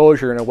suffering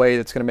exposure in a way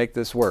that's going to make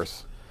this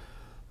worse.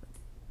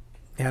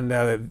 And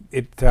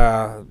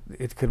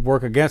it could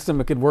work against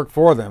them. It could work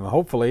for them,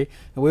 hopefully.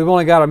 And we've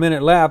only got a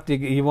minute left.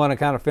 You want to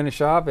kind of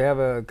finish off? You have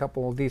a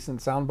couple of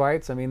decent sound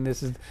bites. I mean,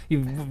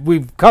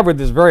 we've covered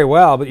this very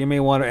well, but you may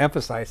want to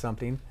emphasize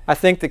something. I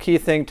think the key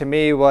thing to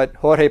me, what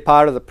Jorge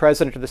Parra, the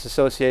president of this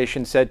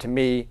association, said to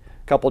me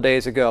a couple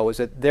days ago, is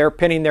that they're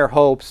pinning their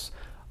hopes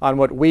on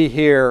what we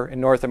here in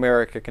North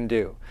America can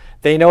do.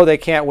 They know they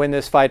can't win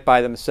this fight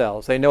by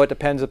themselves. They know it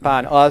depends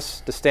upon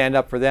us to stand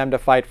up for them, to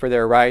fight for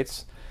their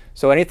rights.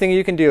 So anything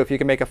you can do, if you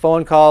can make a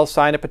phone call,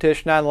 sign a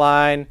petition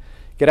online,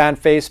 get on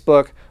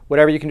Facebook,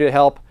 whatever you can do to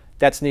help,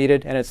 that's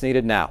needed, and it's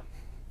needed now.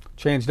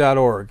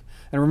 Change.org.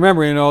 And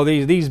remember,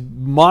 these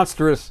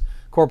monstrous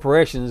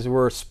corporations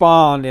were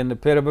spawned in the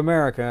pit of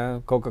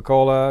America,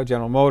 Coca-Cola,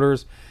 General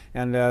Motors,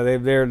 and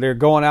they're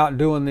going out and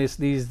doing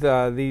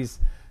these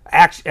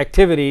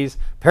activities,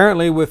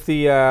 apparently with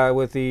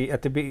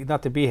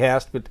not the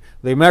behest, but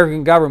the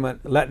American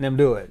government letting them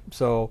do it.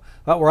 So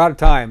we're out of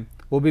time.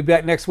 We'll be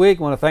back next week.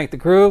 I want to thank the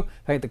crew,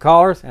 thank the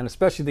callers, and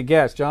especially the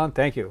guests. John,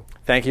 thank you.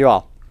 Thank you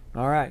all.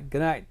 All right.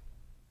 Good night.